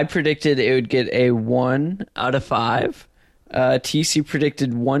 I predicted it would get a 1 out of 5. TC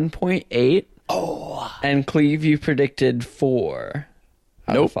predicted 1.8. Oh. And Cleve, you predicted 4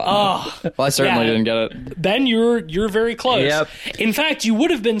 out of 5. Oh. Well, I certainly didn't get it. Ben, you're very close. Yep. In fact, you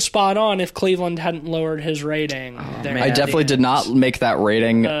would have been spot on if Cleveland hadn't lowered his rating. I definitely did not make that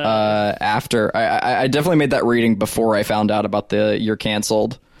rating after. I definitely made that rating before I found out about the "you're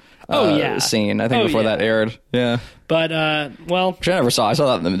canceled" scene. I think before that aired. Yeah. But, which I never saw. I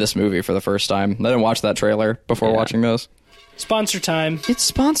saw that in this movie for the first time. I didn't watch that trailer before watching this. Sponsor time. It's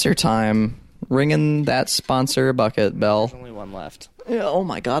sponsor time. Ringing that sponsor bucket bell. There's only one left. Yeah, oh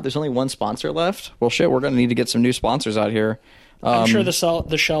my god, there's only one sponsor left? Well, shit, we're going to need to get some new sponsors out here. I'm sure the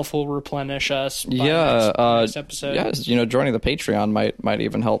shelf will replenish us by next episode. Yeah, joining the Patreon might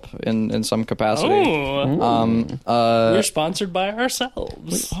even help in some capacity. We're sponsored by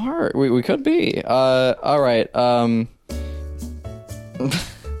ourselves. We are. We could be. All right. Well,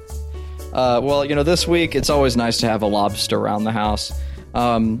 this week it's always nice to have a lobster around the house.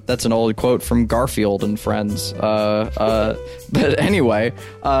 That's an old quote from Garfield and Friends. But anyway,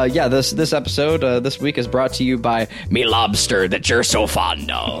 this episode this week is brought to you by me lobster that you're so fond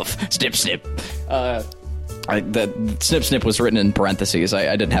of. Snip, snip. that snip snip was written in parentheses.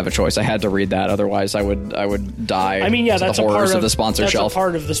 I didn't have a choice. I had to read that, otherwise I would die. I mean, yeah, that's the horrors a part of the sponsor shelf. That's a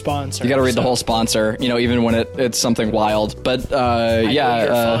part of the sponsor. You got to read the whole sponsor, even when it's something wild. But I know you're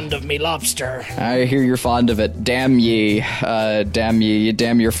fond of me lobster. I hear you're fond of it. Damn ye, damn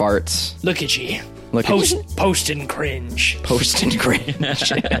your farts. Look at ye. Post and cringe. Post and cringe.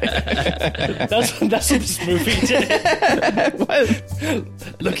 That's what this movie did.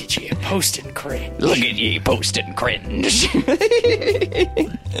 Look at you, post and cringe. Look at ye, post and cringe.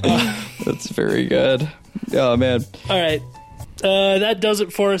 That's very good. Oh, man. All right. That does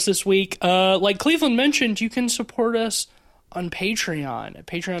it for us this week. Like Cleveland mentioned, you can support us on Patreon at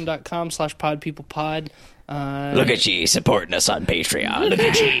patreon.com/podpeoplepod. Look at ye supporting us on Patreon. Look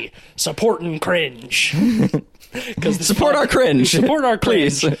at ye supporting cringe. Support our cringe. Support our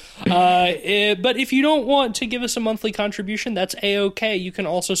cringe. Please. But if you don't want to give us a monthly contribution, that's A-OK. You can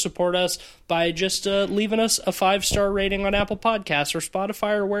also support us by just leaving us a 5-star rating on Apple Podcasts or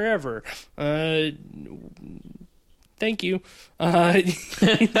Spotify or wherever. Thank you.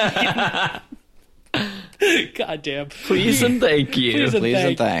 God damn. Please and thank you. Please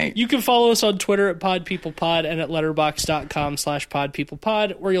and thank. You can follow us on Twitter at PodPeoplePod and at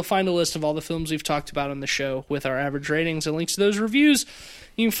letterboxd.com/PodPeoplePod, where you'll find a list of all the films we've talked about on the show with our average ratings and links to those reviews.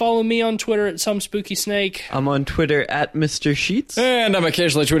 You can follow me on Twitter at SomeSpookySnake. I'm on Twitter at Mr. Sheets. And I'm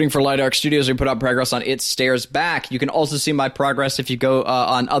occasionally tweeting for Light Arc Studios. We put out progress on It Stares Back. You can also see my progress if you go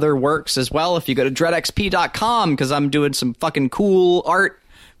on other works as well. If you go to dreadxp.com, because I'm doing some fucking cool art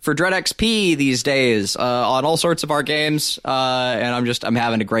for DreadXP these days on all sorts of our games, and I'm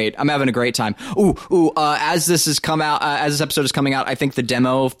having a great time. As this episode is coming out, I think the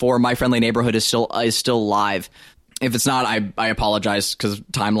demo for My Friendly Neighborhood is still live. If it's not, I apologize, because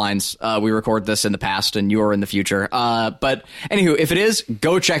timelines. We record this in the past and you are in the future. But anywho, if it is,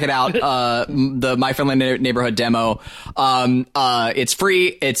 go check it out. The My Friendly Neighborhood demo. It's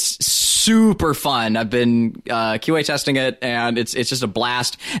free. It's super fun. I've been QA testing it, and it's just a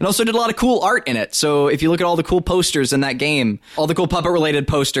blast. And also did a lot of cool art in it. So if you look at all the cool posters in that game, all the cool puppet related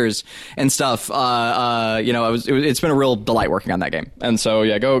posters and stuff, it's been a real delight working on that game. And so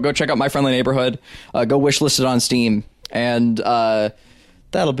yeah, go check out My Friendly Neighborhood. Go wishlist it on Steam. And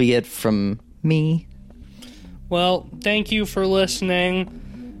that'll be it from me. Well, thank you for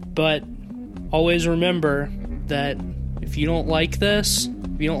listening, but always remember that if you don't like this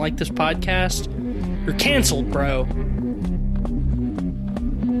podcast, you're canceled, bro.